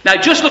 Now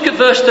just look at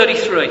verse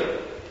 33.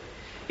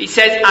 It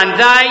says, and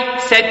they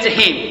said to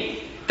him.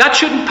 That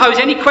shouldn't pose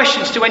any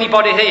questions to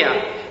anybody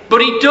here.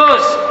 But it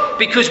does,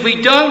 because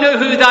we don't know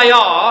who they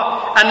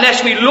are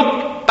unless we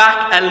look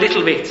back a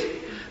little bit.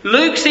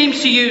 Luke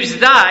seems to use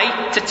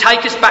they to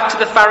take us back to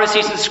the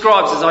Pharisees and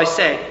scribes, as I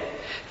said.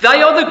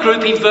 They are the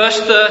group in verse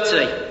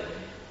 30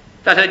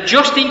 that had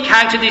just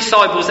encountered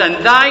disciples, and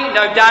they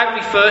no doubt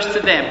refers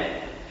to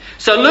them.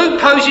 So Luke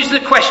poses the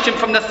question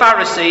from the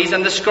Pharisees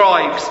and the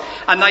scribes,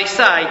 and they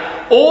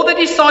say, all the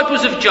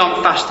disciples of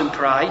John fast and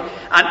pray,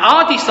 and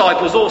our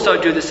disciples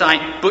also do the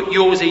same, but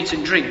yours eat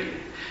and drink.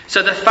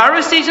 So the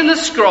Pharisees and the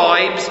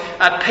scribes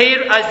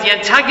appear as the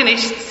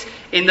antagonists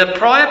in the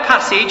prior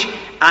passage,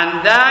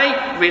 and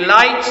they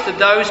relate to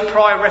those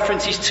prior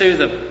references to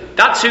them.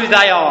 That's who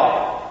they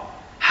are.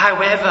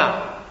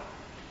 However,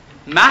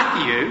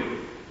 Matthew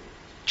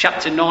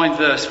chapter 9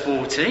 verse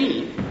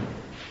 14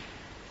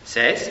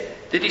 says,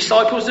 the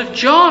disciples of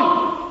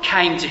John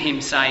came to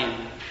him saying,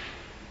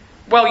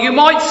 well, you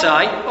might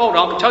say, hold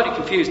on, I'm totally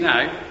confused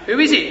now. Who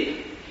is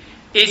it?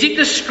 Is it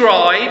the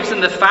scribes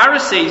and the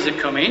Pharisees are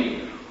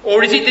coming,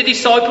 or is it the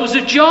disciples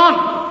of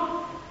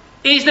John?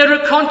 Is there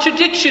a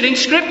contradiction in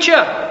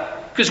Scripture?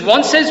 Because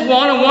one says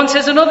one and one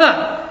says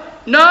another.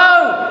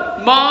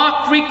 No,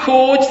 Mark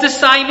records the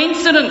same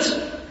incident.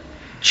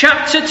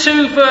 Chapter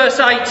 2 verse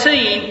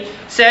 18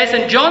 says,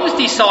 and John's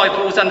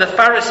disciples and the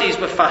Pharisees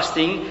were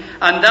fasting,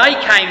 and they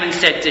came and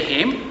said to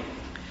him.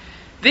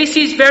 This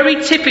is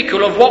very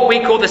typical of what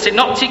we call the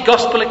synoptic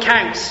gospel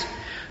accounts.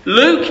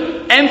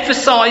 Luke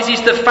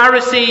emphasises the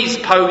Pharisees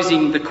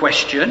posing the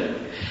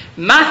question.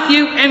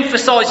 Matthew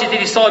emphasises the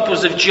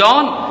disciples of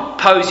John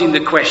posing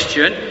the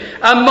question.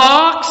 And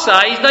Mark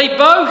says they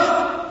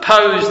both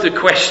pose the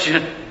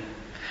question.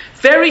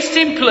 Very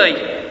simply,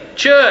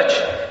 church,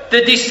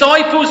 the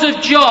disciples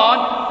of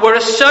John were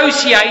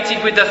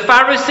associated with the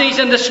Pharisees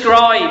and the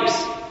scribes.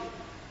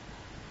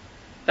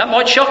 That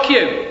might shock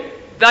you.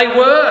 They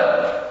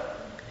were.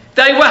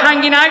 They were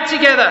hanging out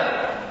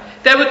together.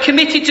 They were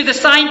committed to the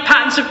same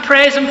patterns of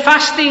prayers and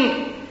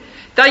fasting.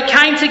 They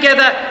came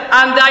together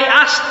and they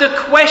asked the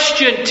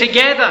question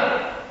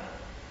together.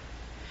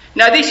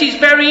 Now this is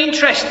very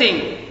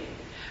interesting.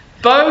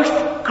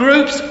 Both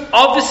groups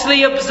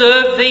obviously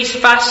observed these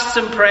fasts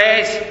and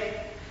prayers.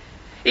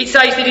 It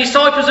says the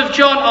disciples of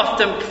John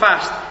often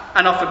fast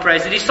and offer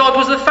prayers. The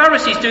disciples of the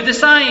Pharisees do the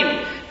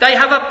same. They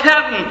have a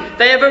pattern,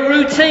 they have a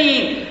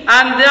routine,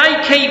 and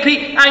they keep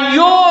it, and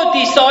your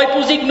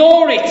disciples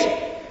ignore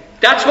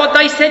it. That's what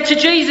they said to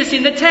Jesus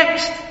in the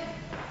text.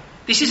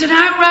 This is an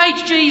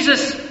outrage,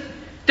 Jesus.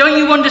 Don't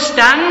you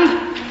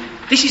understand?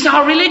 This is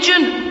our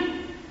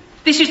religion.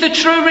 This is the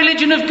true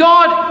religion of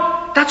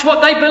God. That's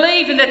what they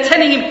believe, and they're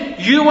telling him,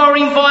 you are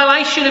in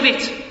violation of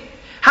it.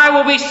 How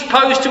are we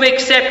supposed to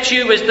accept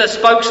you as the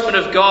spokesman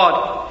of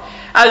God,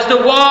 as the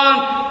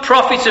one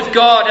prophet of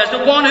God, as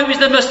the one who is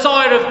the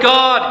Messiah of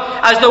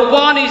God, as the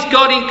one who is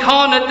God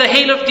incarnate, the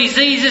healer of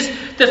diseases,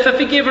 the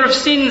forgiver of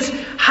sins?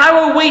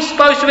 How are we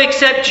supposed to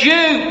accept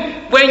you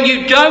when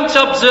you don't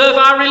observe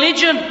our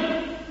religion?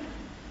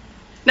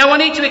 Now I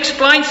need to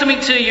explain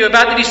something to you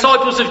about the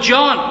disciples of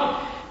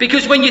John.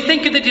 Because when you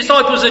think of the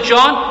disciples of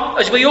John,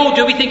 as we all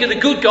do, we think of the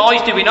good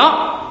guys, do we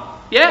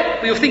not?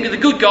 Yeah? We all think of the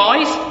good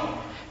guys.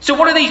 So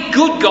what are these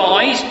good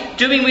guys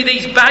doing with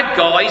these bad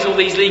guys, or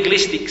these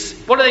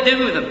legalistics? What are they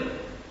doing with them?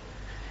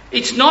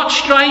 It's not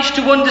strange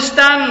to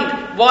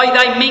understand why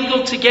they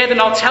mingle together,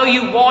 and I'll tell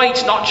you why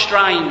it's not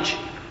strange.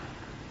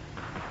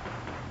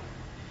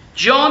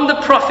 John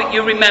the prophet,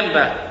 you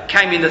remember,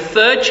 came in the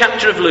 3rd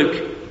chapter of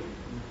Luke.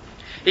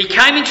 He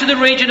came into the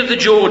region of the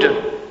Jordan,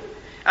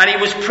 and he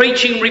was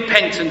preaching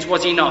repentance,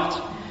 was he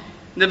not?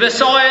 The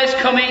Messiah is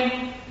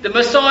coming. The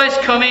Messiah is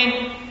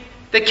coming.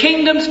 The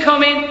kingdom's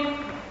coming.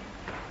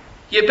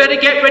 You better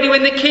get ready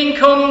when the king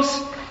comes,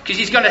 because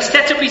he's going to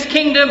set up his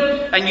kingdom,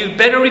 and you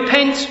better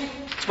repent.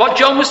 It's what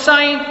John was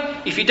saying.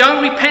 If you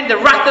don't repent, the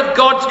wrath of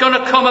God's going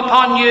to come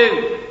upon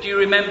you. Do you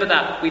remember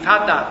that? We've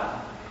had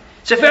that.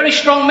 It's a very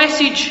strong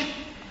message.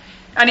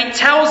 And it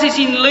tells us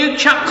in Luke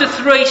chapter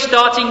 3,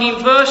 starting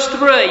in verse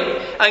 3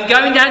 and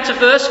going down to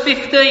verse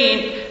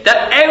 15,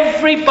 that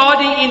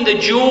everybody in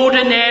the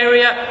Jordan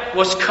area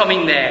was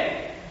coming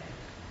there.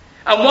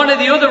 And one of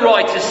the other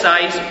writers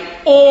says,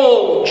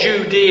 all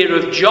Judea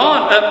of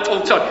John,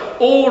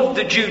 all of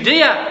the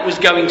Judea was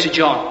going to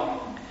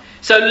John.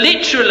 So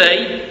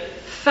literally,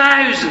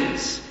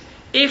 thousands,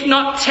 if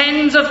not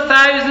tens of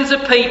thousands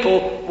of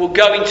people were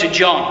going to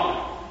John.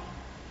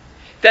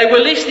 They were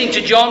listening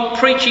to John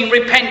preaching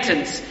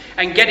repentance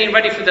and getting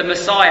ready for the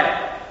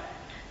Messiah.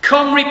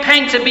 Come,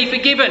 repent and be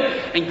forgiven,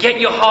 and get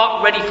your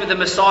heart ready for the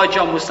Messiah,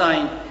 John was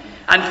saying.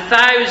 And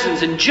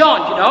thousands, and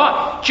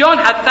John, John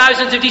had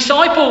thousands of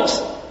disciples.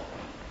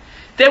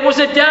 There was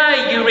a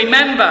day, you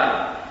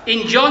remember,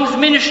 in John's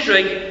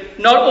ministry,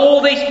 not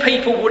all these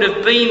people would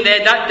have been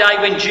there that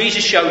day when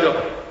Jesus showed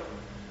up.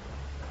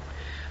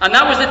 And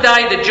that was the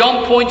day that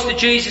John points to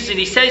Jesus and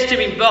he says to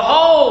him,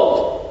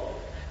 behold,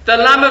 the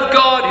Lamb of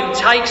God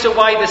who takes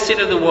away the sin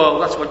of the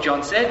world. That's what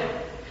John said.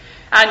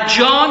 And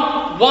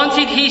John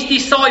wanted his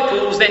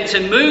disciples then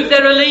to move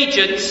their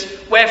allegiance,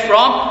 where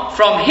from?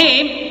 From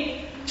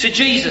him to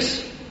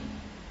Jesus.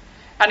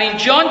 And in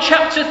John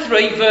chapter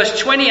 3, verse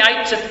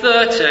 28 to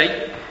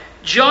 30,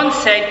 John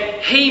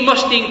said, he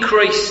must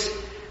increase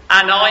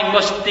and I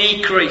must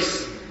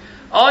decrease.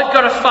 I've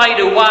got to fade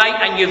away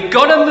and you've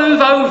got to move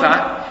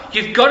over.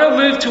 You've got to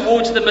move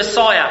towards the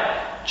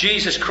Messiah,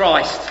 Jesus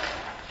Christ.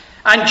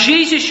 And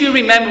Jesus, you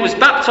remember, was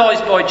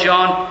baptised by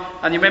John.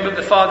 And you remember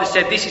the Father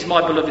said, this is my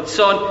beloved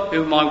Son,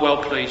 whom I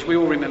well pleased. We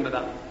all remember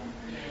that.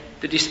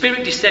 The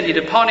Spirit descended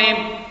upon him.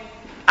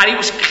 And it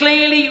was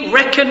clearly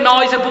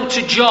recognisable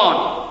to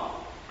John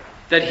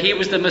that he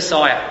was the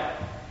Messiah.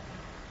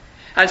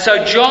 And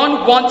so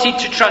John wanted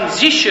to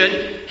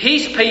transition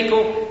his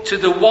people to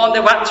the one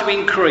that had to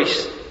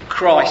increase,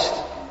 Christ.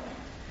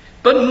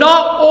 But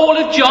not all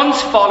of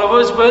John's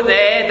followers were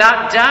there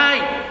that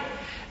day.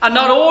 And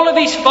not all of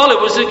his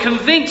followers are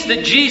convinced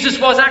that Jesus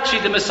was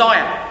actually the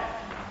Messiah.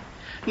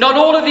 Not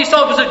all of the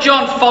disciples of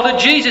John followed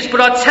Jesus,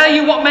 but I'll tell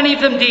you what many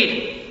of them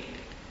did.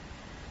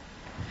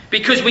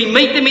 Because we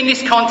meet them in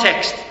this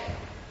context.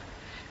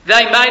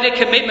 They made a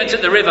commitment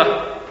at the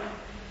river.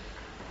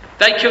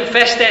 They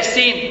confessed their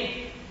sin.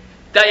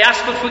 They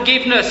asked for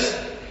forgiveness.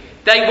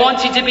 They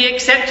wanted to be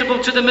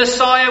acceptable to the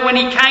Messiah when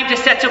he came to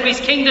set up his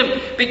kingdom,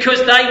 because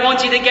they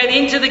wanted to get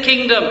into the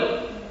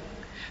kingdom.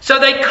 So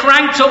they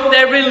cranked up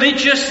their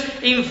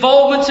religious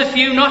involvement a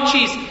few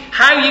notches.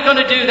 How are you going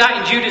to do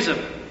that in Judaism?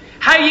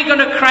 How are you going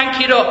to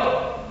crank it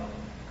up?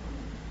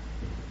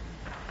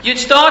 You'd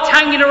start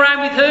hanging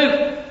around with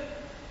who?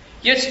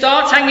 You'd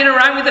start hanging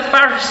around with the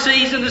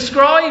Pharisees and the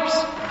scribes.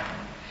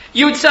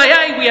 You would say,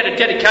 hey, we had a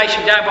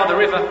dedication down by the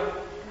river.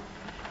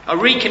 I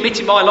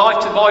recommitted my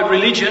life to my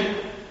religion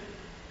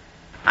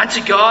and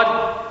to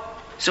God.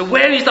 So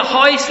where is the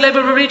highest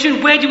level of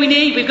religion? Where do we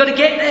need? We've got to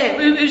get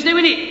there. Who's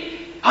doing it?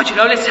 Oh, do you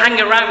know, let's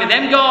hang around with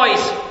them guys.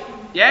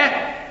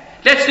 Yeah?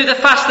 Let's do the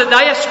fast that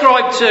they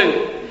ascribe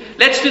to.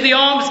 Let's do the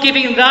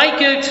almsgiving they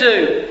go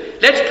to.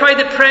 Let's pray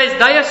the prayers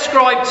they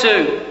ascribe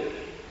to.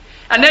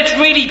 And let's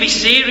really be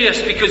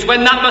serious, because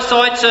when that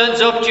Messiah turns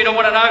up, do you know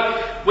what I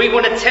know? We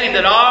want to tell him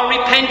that our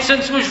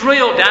repentance was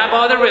real down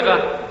by the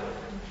river.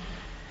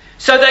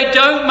 So they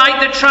don't make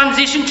the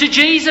transition to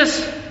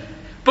Jesus.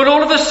 But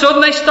all of a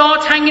sudden they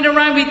start hanging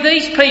around with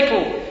these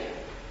people.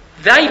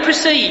 They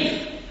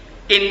perceive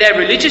in their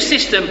religious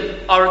system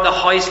are at the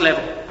highest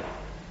level.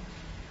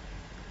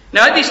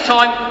 Now at this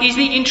time,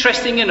 isn't it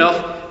interesting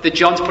enough that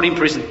John's put in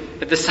prison?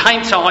 At the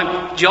same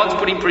time, John's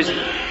put in prison.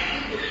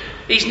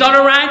 He's not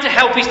around to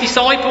help his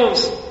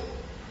disciples.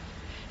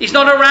 He's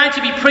not around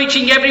to be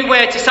preaching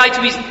everywhere to say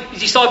to his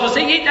disciples,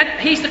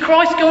 he's the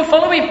Christ, go and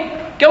follow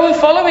him. Go and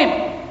follow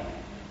him.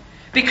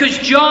 Because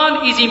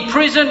John is in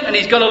prison and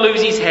he's going to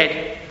lose his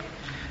head.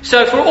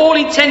 So for all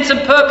intents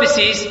and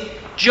purposes,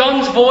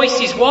 John's voice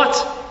is what?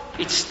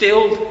 It's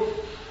stilled.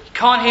 You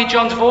can't hear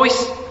John's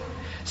voice.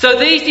 So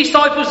these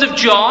disciples of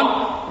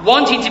John,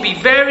 wanting to be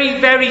very,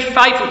 very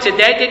faithful to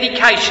their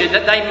dedication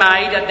that they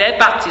made at their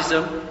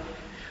baptism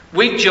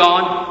with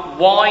John,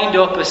 wind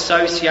up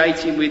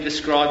associating with the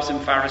scribes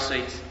and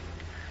Pharisees.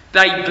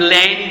 They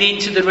blend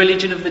into the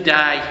religion of the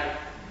day.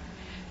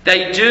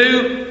 They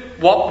do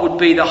what would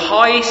be the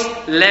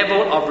highest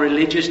level of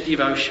religious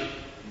devotion.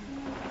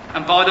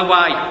 And by the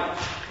way,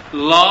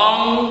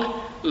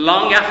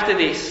 long after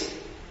this,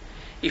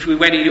 if we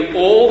went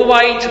all the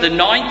way into the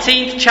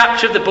 19th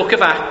chapter of the book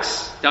of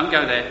Acts, don't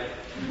go there.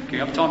 If you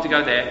have time to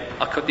go there,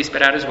 I'll cut this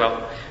bit out as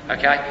well.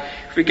 Okay?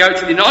 If we go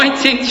to the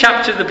 19th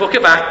chapter of the book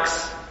of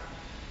Acts,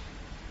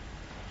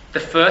 the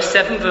first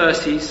 7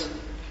 verses,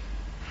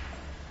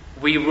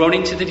 we run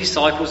into the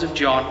disciples of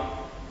John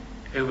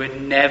who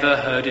had never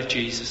heard of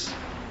Jesus.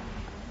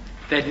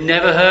 They'd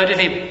never heard of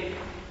him.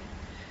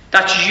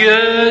 That's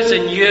years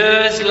and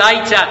years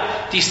later.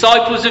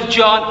 Disciples of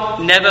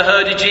John never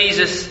heard of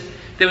Jesus.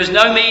 There was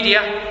no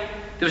media,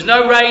 there was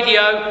no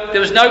radio,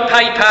 there was no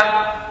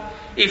paper.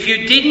 If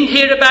you didn't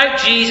hear about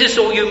Jesus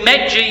or you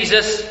met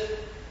Jesus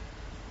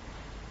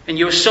and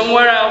you were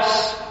somewhere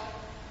else,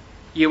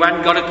 you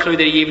hadn't got a clue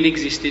that he even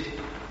existed.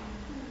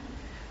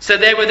 So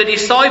there were the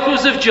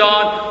disciples of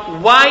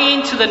John way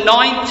into the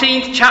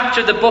 19th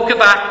chapter of the book of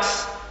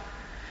Acts.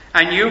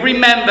 And you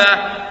remember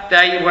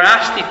they were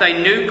asked if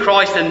they knew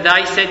Christ and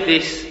they said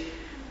this: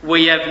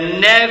 "We have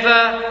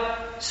never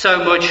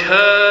so much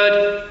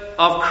heard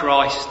of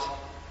Christ."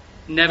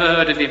 Never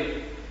heard of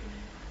him.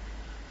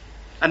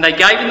 And they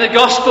gave him the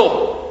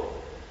gospel.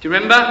 Do you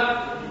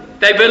remember?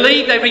 They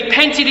believed, they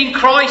repented in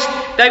Christ,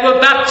 they were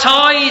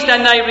baptized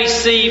and they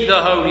received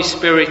the Holy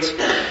Spirit.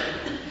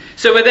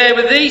 So there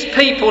were these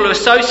people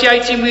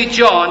associating with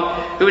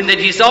John who, in the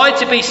desire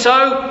to be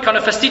so kind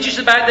of fastidious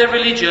about their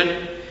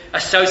religion,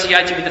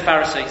 associated with the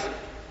Pharisees.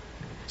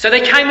 So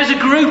they came as a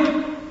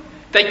group.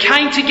 They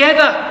came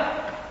together,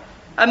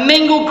 a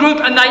mingled group,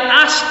 and they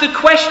asked the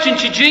question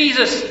to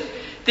Jesus.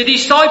 The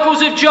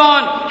disciples of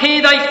John,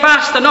 here they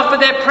fast and offer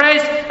their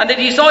prayers, and the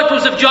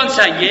disciples of John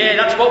say, "Yeah,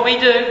 that's what we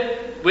do.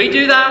 We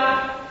do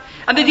that."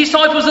 And the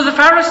disciples of the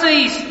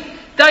Pharisees,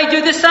 they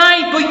do the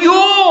same. But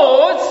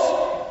yours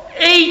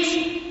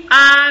eat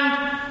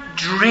and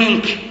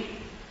drink.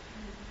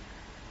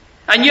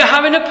 And you're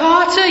having a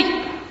party.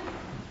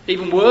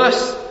 Even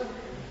worse,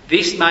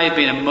 this may have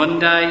been a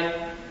Monday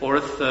or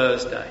a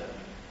Thursday.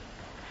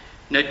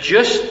 Now,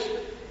 just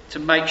to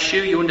make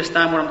sure you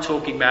understand what I'm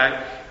talking about,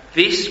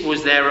 this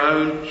was their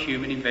own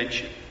human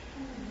invention.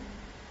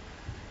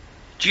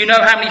 Do you know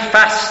how many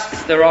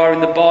fasts there are in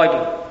the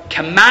Bible?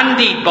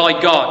 Commanded by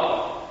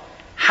God.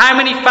 How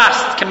many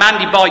fasts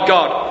commanded by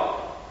God?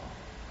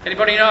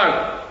 Anybody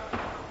know?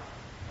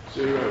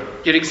 0.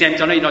 You're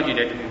exempt. I know you're not, you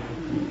did.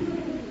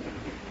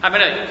 How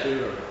many?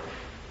 0.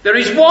 There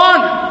is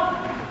one.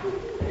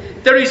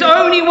 There is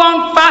only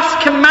one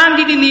fast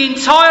commanded in the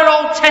entire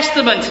Old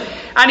Testament,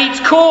 and it's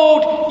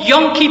called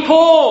Yom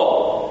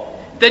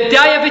Kippur, the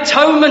Day of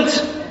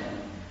Atonement.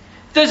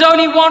 There's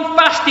only one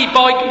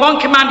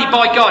commanded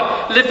by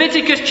God.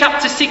 Leviticus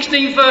chapter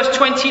 16 verse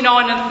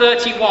 29 and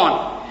 31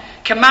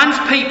 commands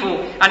people,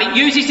 and it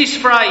uses this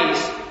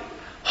phrase,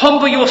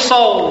 "Humble your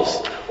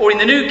souls," or in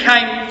the New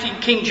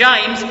King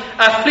James,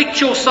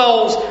 "afflict your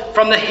souls,"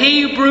 from the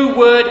Hebrew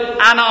word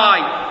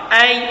anai,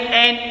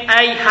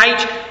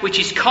 A-N-A-H, which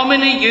is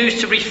commonly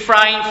used to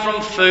refrain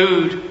from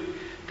food.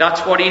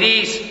 That's what it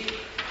is.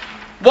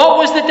 What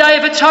was the Day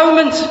of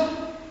Atonement?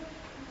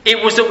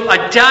 It was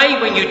a day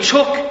when you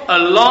took a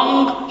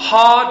long,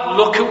 hard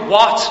look at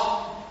what?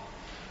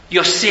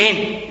 Your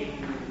sin.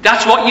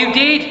 That's what you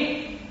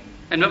did.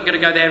 I'm not going to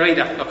go there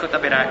either. I'll cut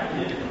that bit out.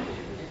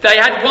 They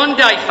had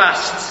 1-day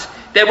fasts.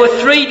 There were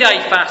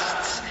 3-day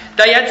fasts.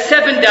 They had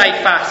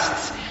 7-day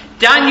fasts.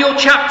 Daniel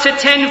chapter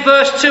 10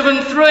 verse 2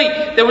 and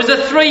 3. There was a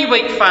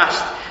 3-week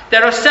fast.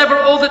 There are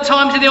several other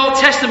times in the Old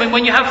Testament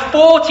when you have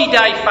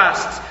 40-day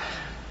fasts.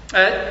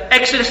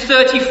 Exodus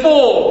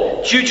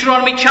 34,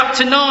 Deuteronomy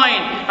chapter 9,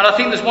 and I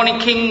think there's one in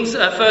 1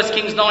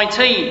 Kings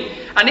 19.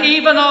 And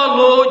even our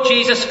Lord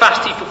Jesus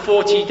fasted for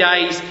 40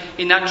 days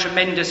in that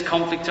tremendous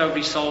conflict over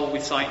his soul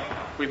with Satan.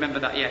 Remember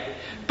that, yeah?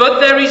 But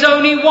there is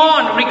only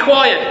one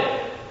required.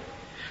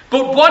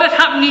 But what had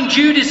happened in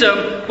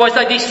Judaism was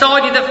they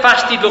decided that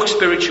fasting looked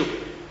spiritual.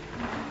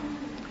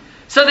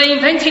 So they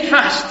invented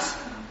fasts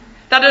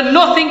that had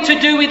nothing to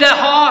do with their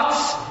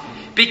hearts,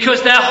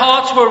 because their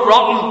hearts were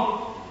rotten.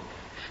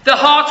 Their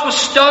hearts were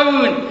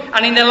stone,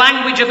 and in the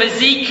language of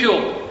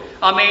Ezekiel,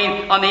 on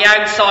the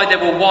outside they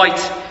were white,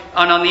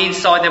 and on the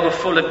inside they were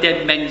full of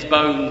dead men's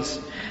bones.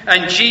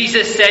 And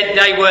Jesus said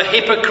they were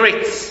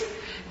hypocrites.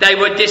 They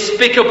were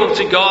despicable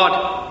to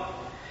God.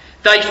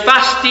 They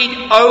fasted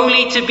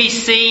only to be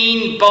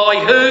seen by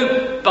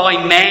who?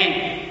 By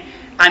men.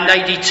 And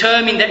they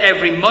determined that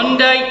every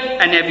Monday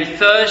and every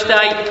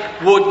Thursday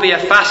would be a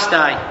fast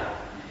day.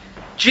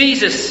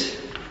 Jesus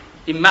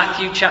in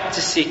Matthew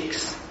chapter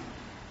 6,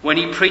 when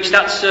he preached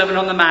that Sermon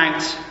on the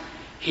Mount,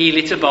 he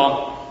lit a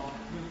bomb.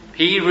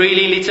 He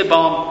really lit a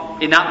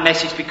bomb in that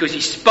message, because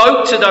he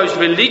spoke to those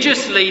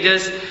religious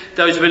leaders,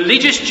 those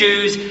religious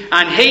Jews,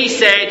 and he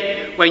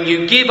said, when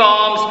you give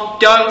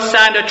alms, don't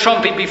sound a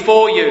trumpet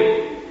before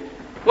you.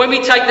 When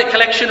we take the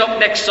collection up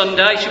next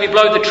Sunday, should we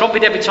blow the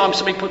trumpet every time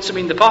somebody puts some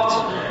in the pot?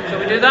 Shall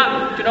we do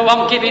that? Do you know what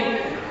I'm giving?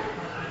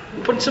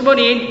 I'm putting some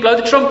money in, blow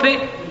the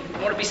trumpet.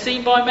 I want to be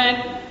seen by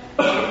men.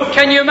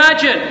 Can you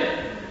imagine?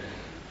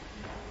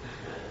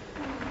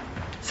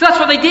 So that's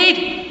what they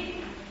did.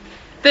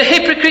 The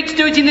hypocrites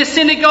do it in the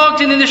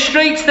synagogues and in the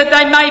streets, that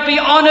they may be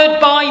honoured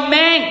by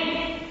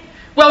men.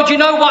 Well, do you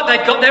know what?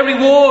 They've got their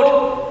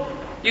reward.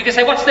 You can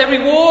say, what's their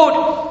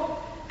reward?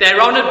 They're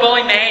honoured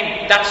by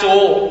men. That's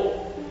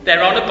all.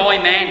 They're honoured by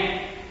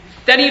men.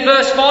 Then in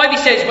verse 5 he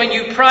says, when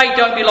you pray,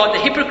 don't be like the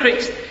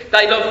hypocrites.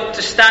 They love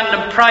to stand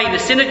and pray in the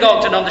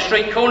synagogues and on the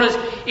street corners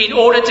in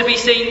order to be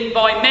seen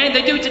by men.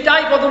 They do it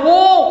today by the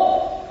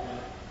wall.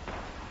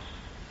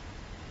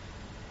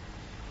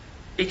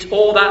 It's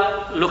all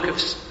that look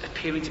of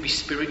appearing to be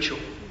spiritual.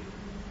 Do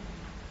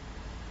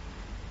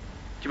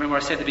you remember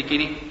what I said at the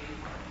beginning?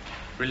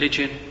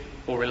 Religion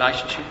or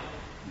relationship.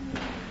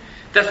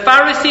 The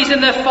Pharisees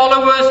and their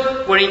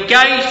followers were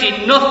engaged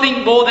in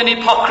nothing more than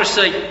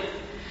hypocrisy.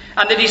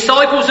 And the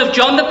disciples of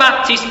John the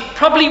Baptist,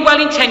 probably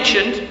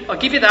well-intentioned, I'll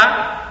give you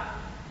that.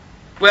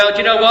 Well, do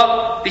you know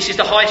what? This is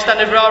the highest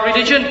standard of our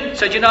religion.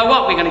 So do you know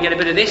what? We're going to get a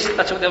bit of this.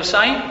 That's what they were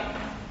saying.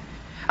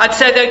 And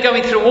so they're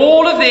going through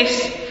all of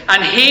this,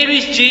 and here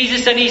is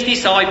Jesus and his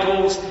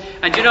disciples.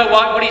 And do you know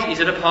what? He's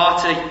at a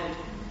party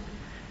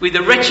with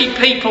the wretched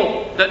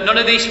people that none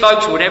of these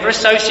folks would ever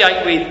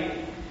associate with,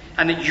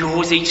 and that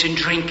yours eat and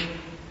drink.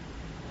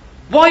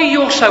 Why are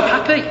you all so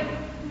happy?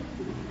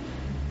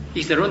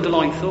 Is their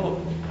underlying thought.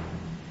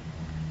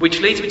 Which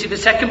leads me to the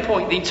second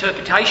point, the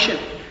interpretation.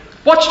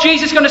 What's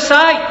Jesus going to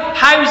say?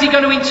 How is he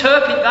going to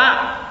interpret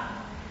that?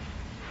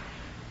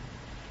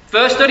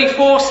 Verse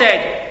 34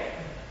 said,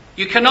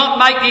 you cannot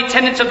make the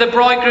attendants of the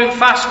bridegroom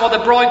fast while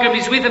the bridegroom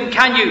is with them,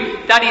 can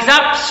you? That is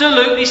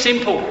absolutely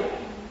simple.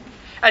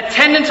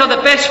 Attendants are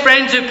the best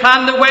friends who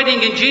plan the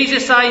wedding, and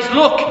Jesus says,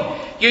 look,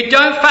 you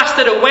don't fast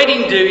at a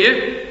wedding, do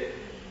you?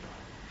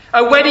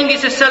 A wedding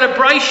is a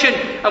celebration,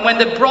 and when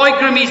the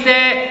bridegroom is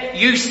there,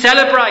 you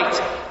celebrate.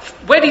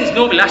 Weddings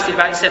normally lasted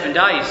about 7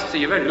 days, so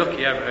you're very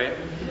lucky over here,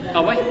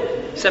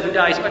 aren't we? 7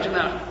 days, imagine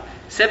that.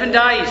 7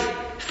 days.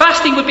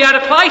 Fasting would be out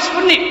of place,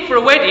 wouldn't it, for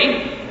a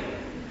wedding?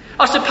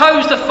 I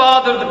suppose the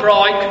father of the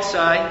bride could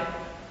say,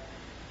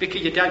 Vicky,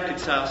 your dad could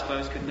say, I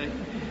suppose, couldn't he?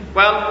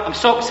 Well, I'm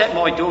so upset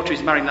my daughter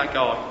is marrying that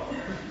guy.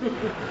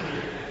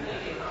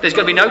 There's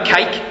going to be no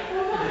cake.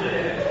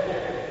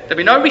 There'll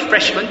be no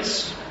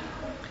refreshments.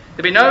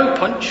 There'll be no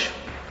punch.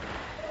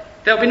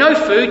 There'll be no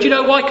food. You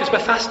know why? Because we're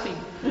fasting.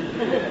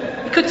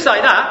 He could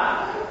say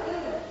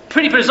that.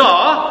 Pretty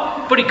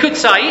bizarre, but he could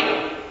say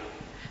it.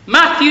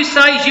 Matthew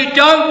says you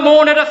don't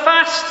mourn at a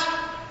fast.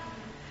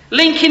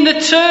 Linking the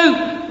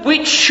two,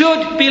 which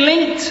should be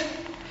linked.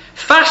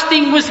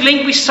 Fasting was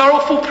linked with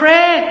sorrowful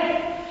prayer.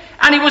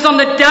 And it was on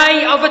the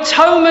Day of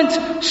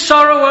Atonement,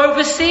 sorrow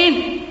over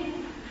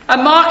sin.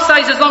 And Mark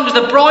says as long as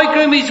the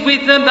bridegroom is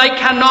with them, they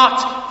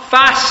cannot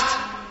fast.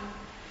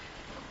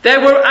 There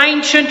were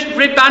ancient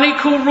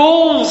rabbinical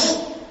rules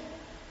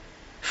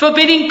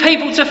forbidding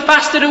people to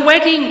fast at a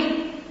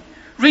wedding.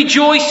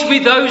 Rejoice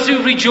with those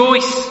who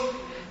rejoice.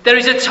 There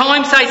is a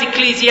time, says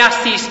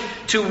Ecclesiastes,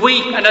 to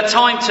weep and a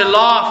time to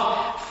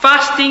laugh.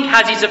 Fasting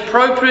has its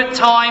appropriate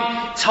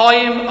time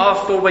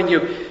for when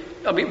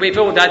we've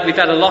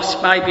had a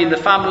loss maybe in the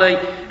family,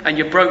 and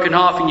you're broken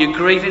heart and you're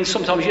grieving.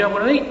 Sometimes you don't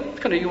want to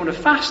eat. You want to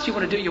fast, you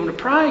want to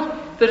pray.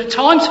 There are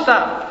times for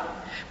that.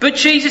 But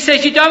Jesus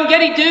says, you don't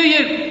get it, do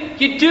you?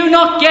 You do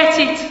not get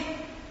it.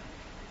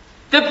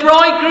 The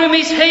bridegroom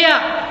is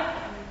here.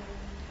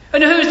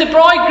 And who's the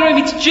bridegroom?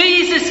 It's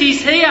Jesus,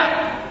 he's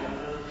here.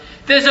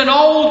 There's an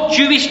old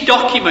Jewish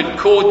document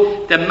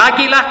called the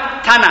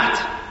Megillat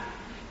Tanakh,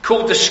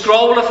 called the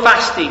Scroll of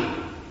Fasting.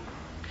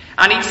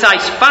 And it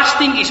says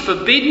fasting is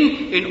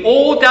forbidden in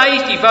all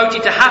days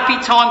devoted to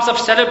happy times of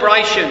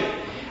celebration.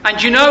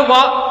 And you know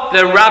what?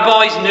 The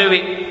rabbis knew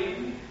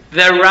it.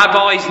 The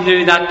rabbis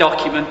knew that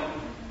document.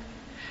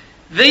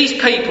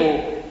 These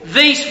people,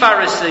 these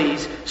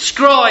Pharisees,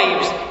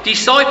 scribes,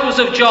 disciples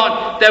of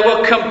John, they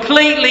were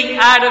completely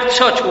out of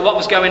touch with what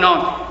was going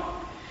on.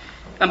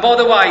 And by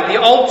the way,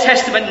 the Old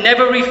Testament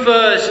never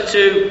refers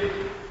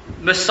to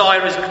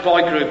Messiah as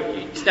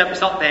bridegroom. It's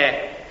not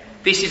there.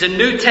 This is a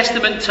New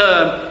Testament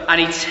term,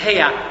 and it's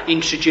here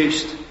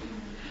introduced.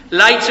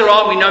 Later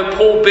on, we know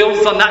Paul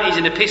builds on that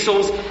in his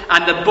epistles,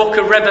 and the book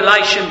of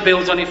Revelation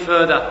builds on it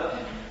further.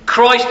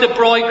 Christ the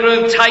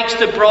bridegroom takes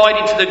the bride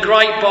into the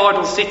great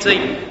bridal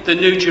city, the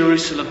New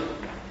Jerusalem.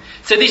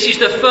 So this is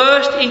the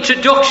first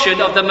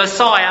introduction of the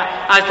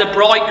Messiah as the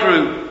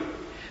bridegroom.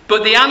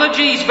 But the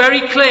analogy is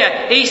very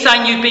clear. He's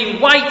saying you've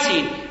been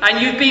waiting,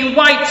 and you've been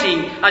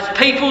waiting, as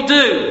people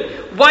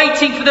do,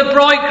 waiting for the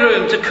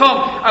bridegroom to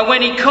come. And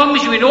when he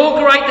comes, you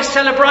inaugurate the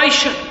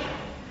celebration.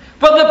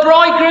 But the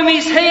bridegroom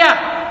is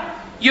here.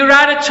 You're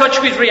out of touch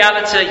with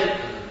reality.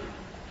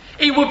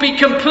 It would be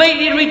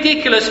completely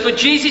ridiculous for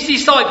Jesus'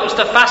 disciples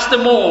to fast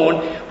and mourn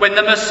when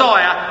the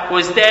Messiah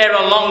was there,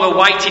 a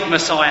long-awaited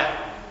Messiah.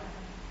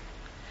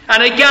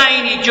 And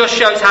again, it just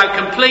shows how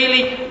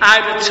completely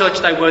out of touch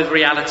they were with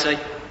reality.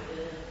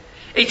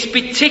 It's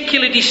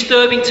particularly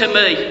disturbing to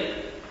me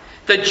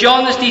that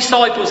John's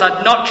disciples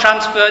had not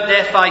transferred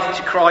their faith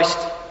to Christ,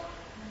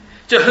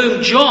 to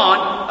whom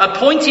John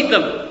appointed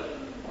them.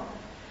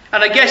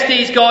 And I guess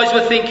these guys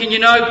were thinking,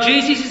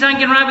 Jesus is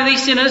hanging around with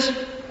these sinners.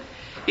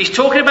 He's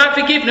talking about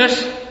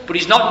forgiveness, but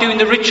he's not doing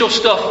the ritual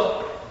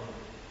stuff.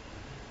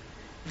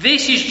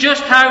 This is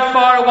just how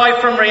far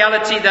away from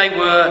reality they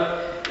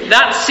were.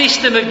 That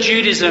system of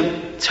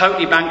Judaism,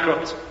 totally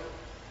bankrupt.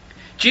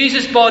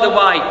 Jesus, by the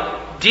way,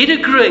 did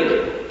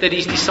agree that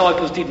his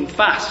disciples didn't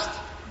fast.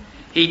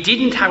 He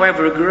didn't,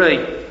 however, agree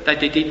that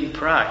they didn't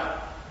pray.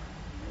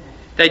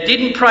 They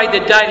didn't pray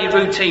the daily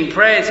routine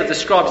prayers of the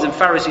scribes and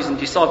Pharisees and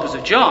disciples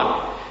of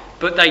John,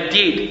 but they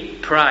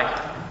did pray.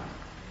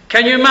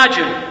 Can you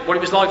imagine what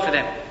it was like for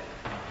them?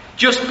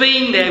 Just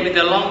being there with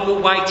the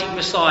long-awaited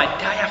Messiah,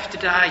 day after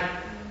day.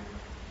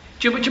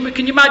 Can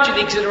you imagine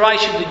the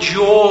exhilaration, the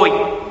joy?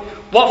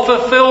 What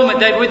fulfillment.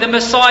 They were with the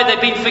Messiah, they'd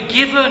been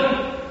forgiven.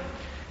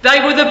 They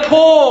were the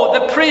poor,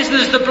 the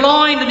prisoners, the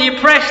blind and the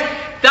oppressed.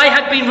 They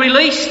had been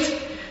released.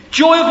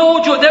 Joy of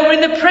all joy. They were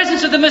in the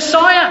presence of the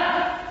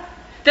Messiah.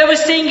 They were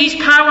seeing his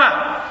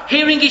power,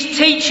 hearing his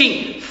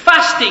teaching.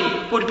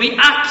 Fasting would be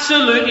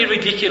absolutely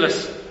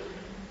ridiculous.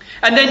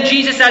 And then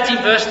Jesus adds in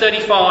verse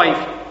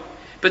 35,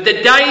 but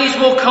the days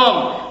will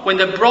come when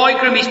the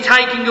bridegroom is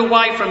taken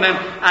away from them,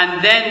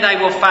 and then they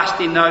will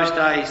fast in those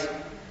days.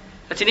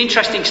 That's an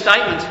interesting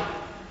statement.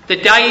 The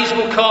days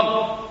will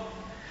come.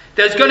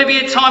 There's going to be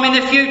a time in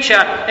the future,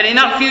 and in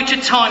that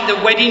future time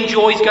the wedding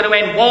joy is going to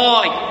end.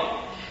 Why?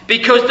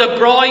 Because the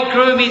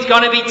bridegroom is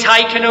going to be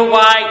taken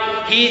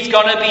away. He's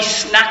going to be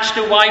snatched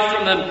away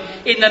from them.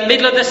 In the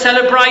middle of the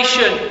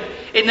celebration,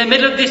 in the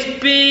middle of this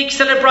big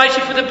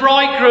celebration for the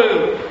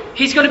bridegroom,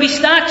 he's going to be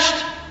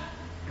snatched.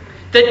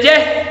 The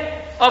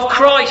death of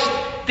Christ.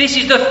 This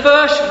is the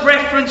first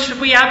reference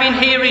we have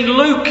in here in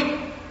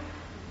Luke,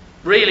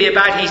 really,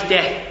 about his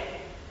death.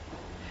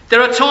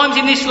 There are times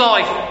in this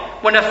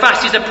life when a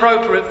fast is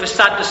appropriate for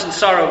sadness and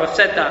sorrow. I've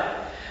said that.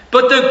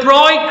 But the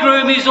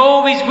bridegroom is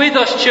always with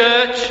us,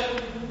 church.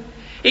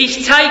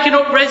 He's taken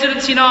up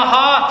residence in our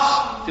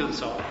hearts. Do the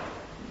song.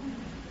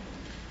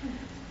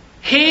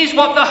 Here's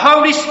what the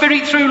Holy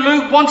Spirit through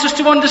Luke wants us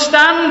to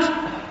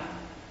understand.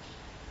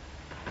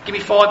 Give me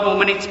 5 more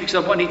minutes because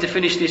I need to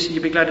finish this and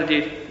you'll be glad I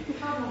did.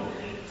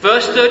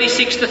 Verse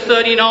 36 to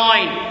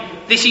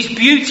 39. This is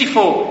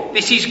beautiful.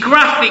 This is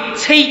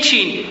graphic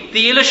teaching,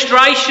 the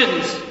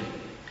illustrations.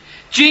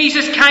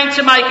 Jesus came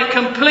to make a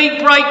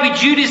complete break with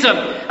Judaism,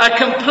 a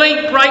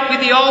complete break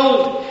with the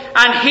old.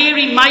 And here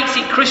he makes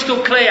it crystal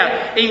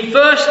clear. In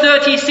verse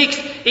 36,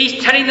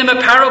 he's telling them a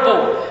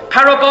parable.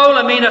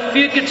 Parabola mean a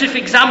figurative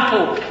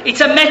example.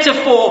 It's a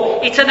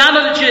metaphor. It's an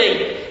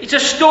analogy. It's a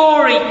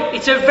story.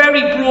 It's a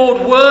very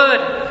broad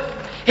word.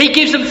 He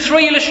gives them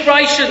 3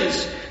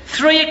 illustrations,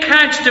 3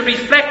 accounts to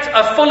reflect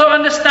a fuller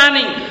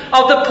understanding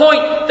of the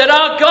point that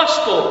our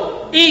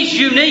gospel is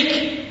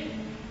unique.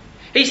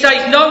 He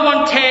says no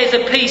one tears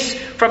a piece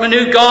from a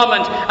new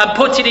garment and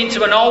puts it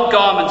into an old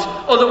garment.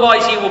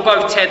 Otherwise he will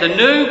both tear the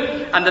new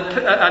and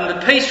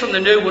the piece from the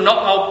new will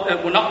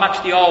not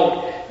match the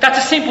old.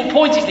 That's a simple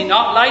point, is it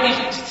not? Ladies,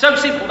 it's so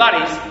simple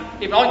that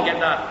is. If I can get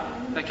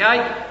that.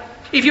 Okay?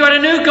 If you had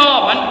a new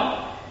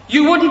garment,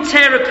 you wouldn't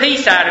tear a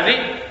piece out of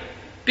it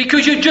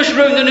because you'd just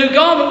ruin the new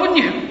garment, wouldn't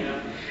you?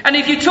 And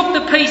if you took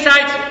the piece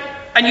out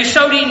and you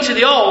sewed it into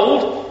the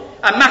old,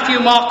 and Matthew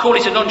and Mark call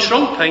it an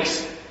unshrunk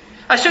piece,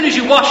 as soon as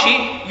you wash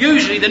it,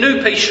 usually the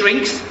new piece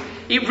shrinks,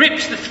 it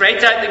rips the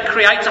threads out and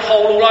creates a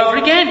hole all over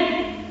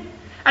again.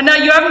 And now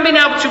you haven't been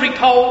able to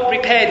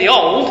repair the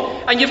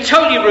old, and you've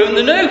totally ruined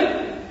the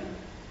new.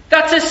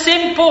 That's a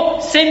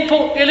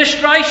simple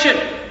illustration.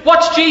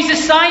 What's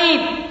Jesus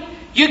saying?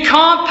 You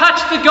can't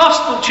patch the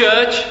gospel,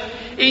 church,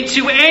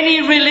 into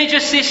any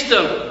religious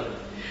system.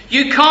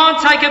 You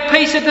can't take a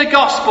piece of the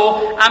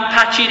gospel and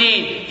patch it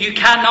in. You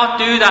cannot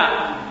do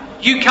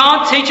that. You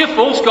can't teach a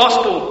false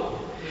gospel.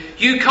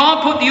 You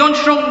can't put the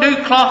unshrunk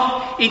new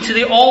cloth into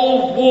the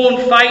old, worn,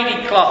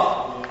 faded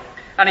cloth.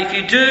 And if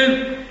you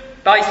do,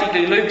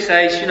 basically Luke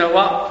says, you know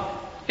what?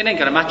 It ain't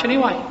going to match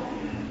anyway.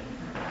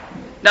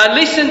 Now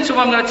listen to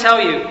what I'm going to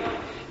tell you.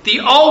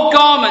 The old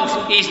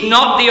garment is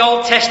not the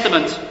Old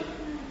Testament.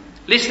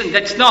 Listen,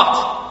 that's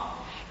not.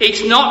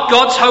 It's not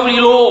God's holy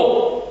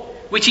law,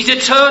 which is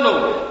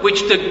eternal,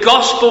 which the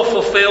gospel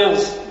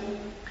fulfills.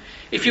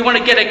 If you want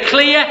to get a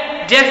clear,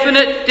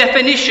 definite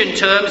definition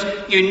terms,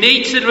 you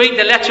need to read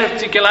the letter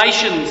to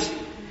Galatians.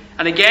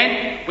 And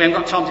again, we haven't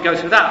got time to go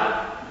through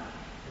that.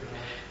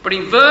 But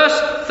in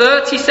verse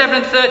 37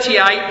 and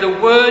 38, the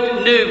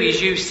word new is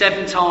used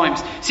 7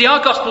 times. See,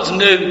 our gospel's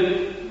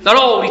new. Not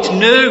old, it's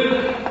new.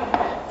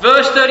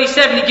 Verse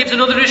 37, he gives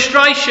another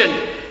illustration.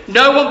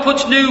 No one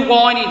puts new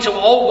wine into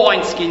old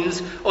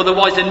wineskins,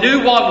 otherwise the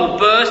new wine will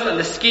burst and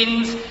the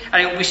skins,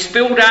 and it will be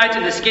spilled out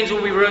and the skins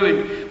will be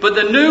ruined. But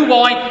the new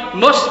wine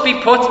must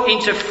be put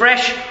into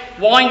fresh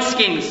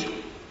wineskins.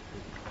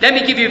 Let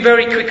me give you a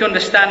very quick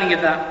understanding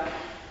of that.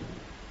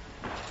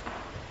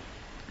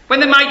 When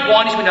they made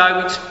wine, as we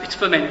know, it's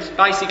ferment.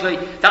 Basically,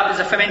 that is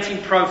a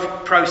fermenting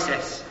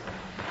process.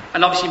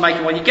 And obviously you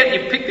make wine. You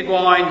pick the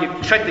wine,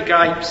 you tread the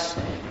grapes,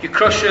 you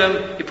crush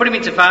them, you put them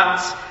into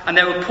vats, and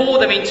they will pour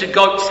them into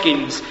goat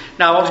skins.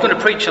 Now, I was going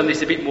to preach on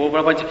this a bit more,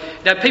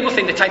 but people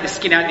think they take the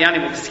skin out of the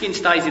animal. The skin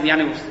stays in the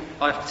animals.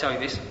 I have to tell you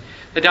this.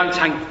 They don't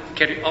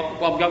get it.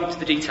 Well, I'm going into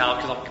the detail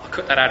because I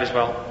cut that out as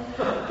well.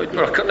 But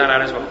I cut that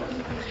out as well.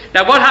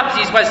 Now, what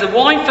happens is, as the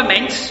wine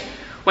ferments,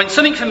 when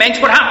something ferments,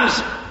 what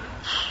happens?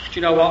 Do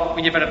you know what?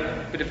 When you've had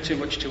a bit of too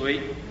much to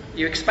eat,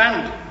 you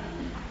expand.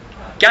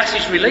 Gas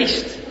is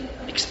released,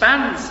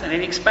 expands, and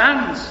it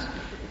expands.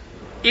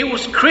 It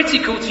was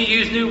critical to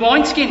use new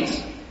wineskins.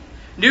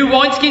 New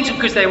wineskins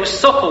because they were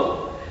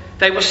supple,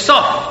 they were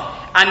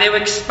soft, and they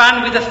would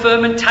expand with the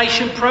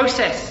fermentation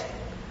process.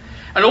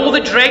 And all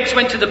the dregs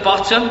went to the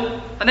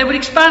bottom, and they would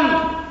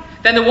expand.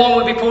 Then the wine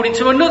would be poured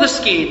into another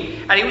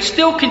skin, and it would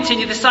still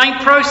continue the same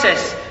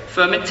process,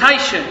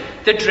 fermentation.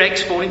 The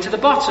dregs fall into the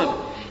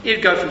bottom. It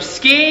would go from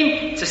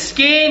skin to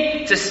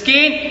skin to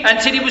skin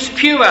until it was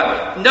pure.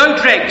 No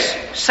dregs,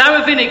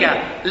 sour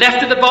vinegar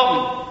left at the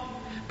bottom.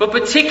 But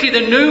particularly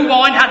the new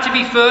wine had to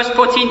be first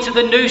put into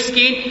the new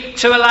skin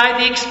to allow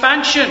the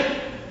expansion.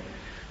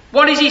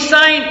 What is he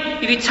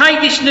saying? If you take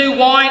this new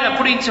wine and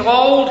put it into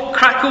old,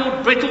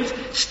 crackled, brittle,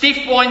 stiff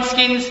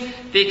wineskins,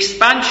 the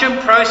expansion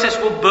process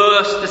will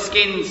burst the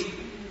skins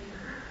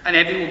and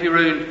everything will be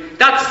ruined.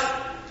 That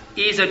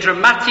is a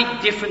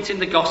dramatic difference in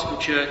the gospel,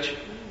 church.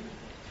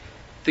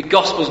 The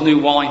gospel's new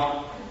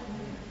wine.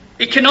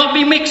 It cannot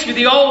be mixed with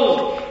the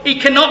old.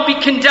 It cannot be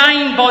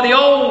contained by the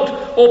old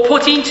or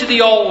put into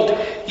the old.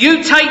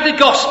 You take the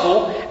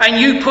gospel and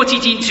you put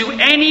it into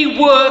any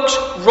works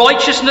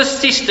righteousness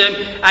system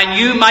and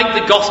you make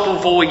the gospel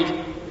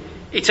void.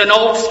 It's an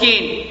old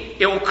skin.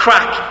 It will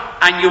crack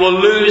and you will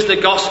lose the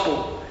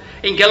gospel.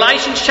 In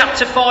Galatians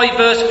chapter 5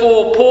 verse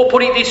 4, Paul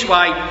put it this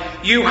way: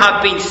 you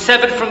have been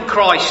severed from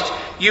Christ.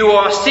 You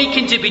are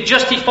seeking to be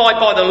justified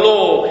by the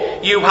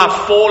law. You have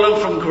fallen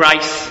from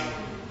grace.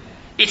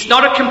 It's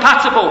not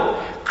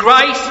compatible.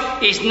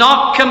 Grace is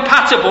not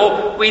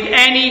compatible with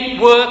any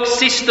work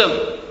system.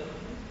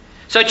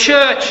 So,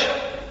 church,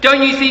 do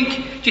you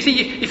think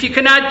you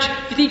can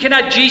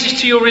add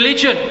Jesus to your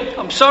religion?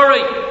 I'm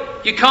sorry,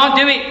 you can't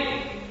do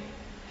it.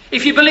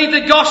 If you believe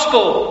the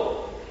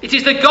gospel, it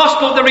is the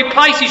gospel that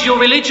replaces your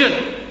religion.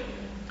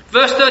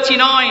 Verse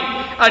 39,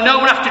 and no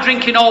one after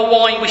drinking old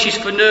wine wishes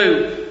for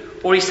new.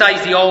 Or he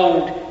says the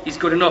old is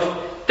good enough.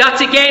 That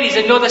again is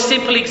another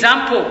simple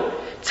example.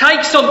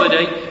 Take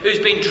somebody who's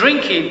been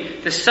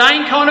drinking the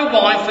same kind of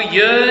wine for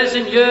years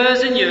and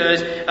years and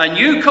years, and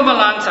you come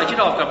along and say, do you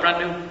know, I've got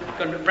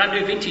a brand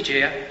new vintage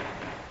here.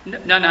 No,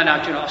 do you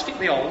know, I'll stick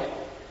with the old.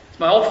 It's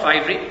my old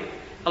favourite.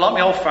 I like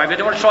my old favourite. I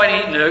don't want to try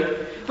anything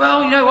new.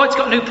 Well, you know what? It's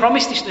got a new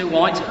promise, this new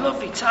wine. It's a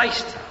lovely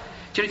taste.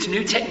 Do you know, it's a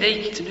new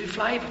technique. It's a new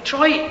flavour.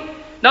 Try it.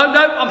 No,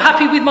 I'm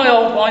happy with my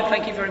old wine.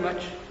 Thank you very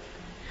much.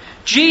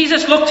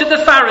 Jesus looked at the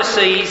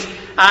Pharisees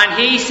and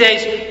he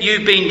says,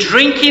 you've been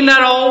drinking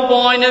that old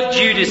wine of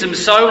Judaism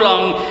so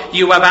long,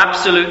 you have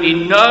absolutely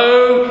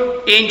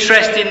no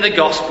interest in the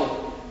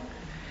gospel.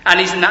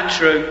 And isn't that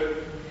true?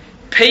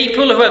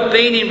 People who have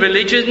been in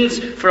religions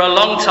for a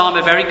long time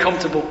are very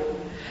comfortable.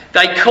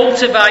 They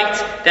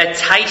cultivate their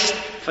taste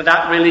for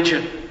that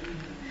religion.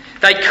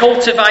 They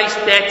cultivate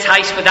their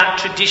taste for that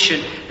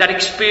tradition, that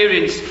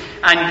experience.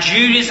 And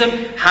Judaism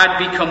had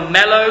become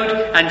mellowed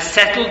and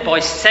settled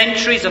by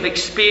centuries of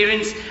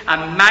experience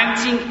and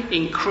mounting,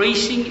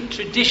 increasing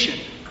tradition,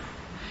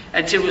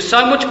 until it was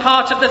so much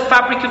part of the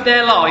fabric of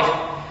their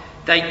life,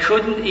 they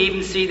couldn't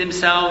even see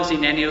themselves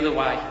in any other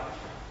way.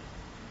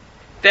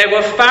 There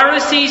were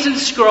Pharisees and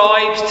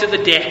scribes to the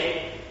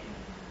death.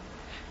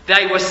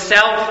 They were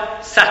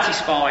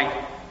self-satisfied.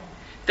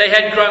 They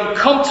had grown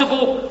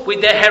comfortable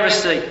with their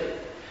heresy.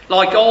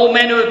 Like old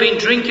men who have been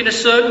drinking a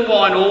certain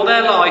wine all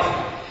their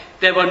life,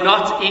 they were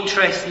not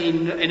interested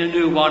in a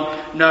new one,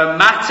 no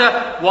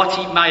matter what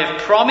it may have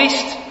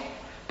promised,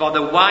 by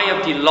the way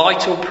of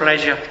delight or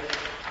pleasure.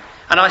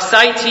 And I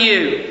say to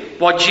you,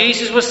 what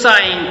Jesus was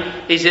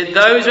saying is that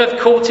those who have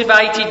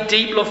cultivated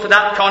deep love for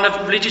that kind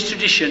of religious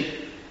tradition,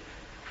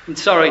 I'm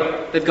sorry,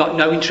 they've got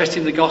no interest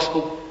in the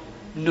gospel,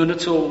 none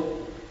at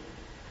all.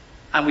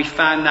 And we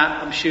found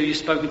that, I'm sure you've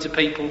spoken to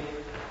people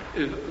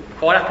who are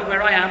quite happy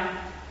where I am.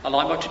 I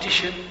like my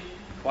tradition,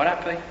 quite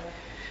happy.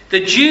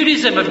 The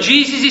Judaism of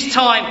Jesus'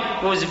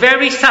 time was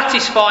very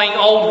satisfying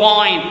old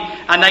wine,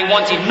 and they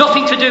wanted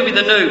nothing to do with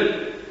the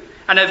new.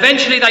 And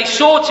eventually they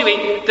saw to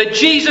it that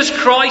Jesus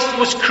Christ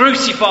was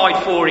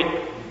crucified for it.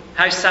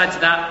 How sad's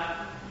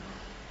that?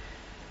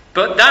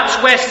 But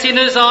that's where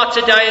sinners are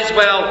today as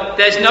well.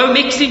 There's no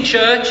mixing,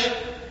 church.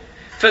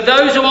 For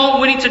those who aren't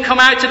willing to come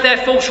out of their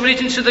false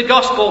religions to the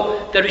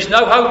gospel, there is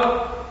no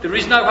hope. There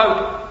is no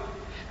hope.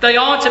 They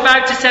aren't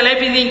about to sell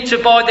everything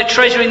to buy the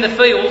treasure in the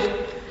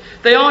field.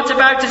 They aren't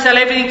about to sell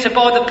everything to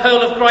buy the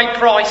pearl of great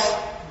price.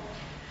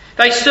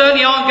 They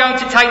certainly aren't going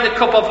to take the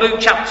cup of Luke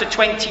chapter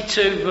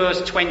 22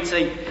 verse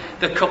 20,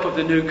 the cup of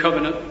the new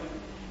covenant.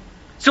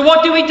 So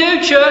what do we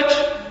do, church,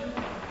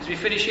 as we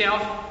finish it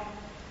off?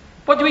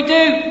 What do we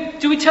do?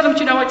 Do we tell them, do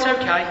you know it's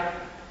okay?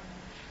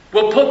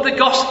 We'll put the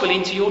gospel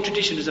into your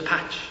tradition as a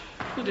patch.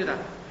 We'll do that.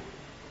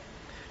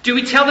 Do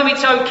we tell them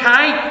it's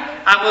okay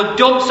and we'll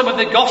dump some of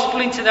the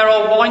gospel into their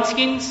old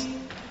wineskins?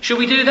 Should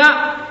we do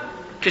that?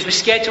 Because we're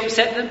scared to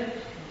upset them?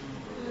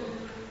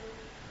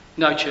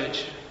 No,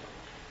 church.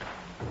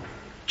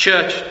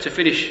 Church, to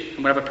finish,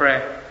 and we'll have a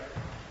prayer.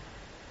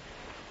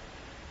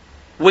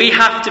 We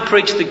have to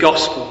preach the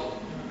gospel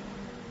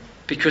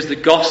because the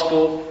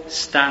gospel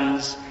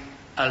stands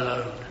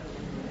alone.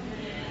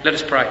 Let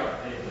us pray.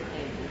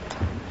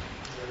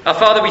 Our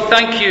Father, we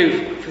thank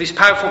you for this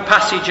powerful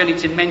passage and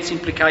its immense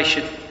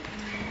implication.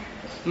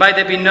 May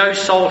there be no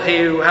soul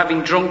here who,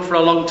 having drunk for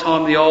a long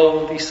time the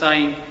old, is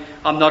saying,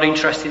 I'm not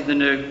interested in the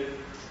new.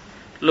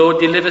 Lord,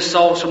 deliver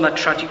souls from that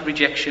tragic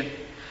rejection.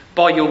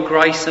 By your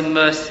grace and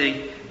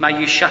mercy, may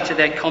you shatter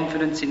their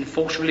confidence in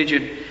false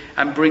religion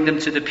and bring them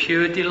to the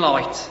pure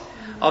delight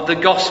of the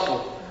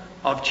gospel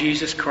of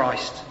Jesus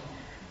Christ.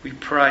 We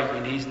pray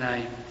in his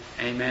name.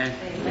 Amen.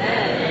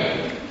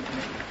 Amen.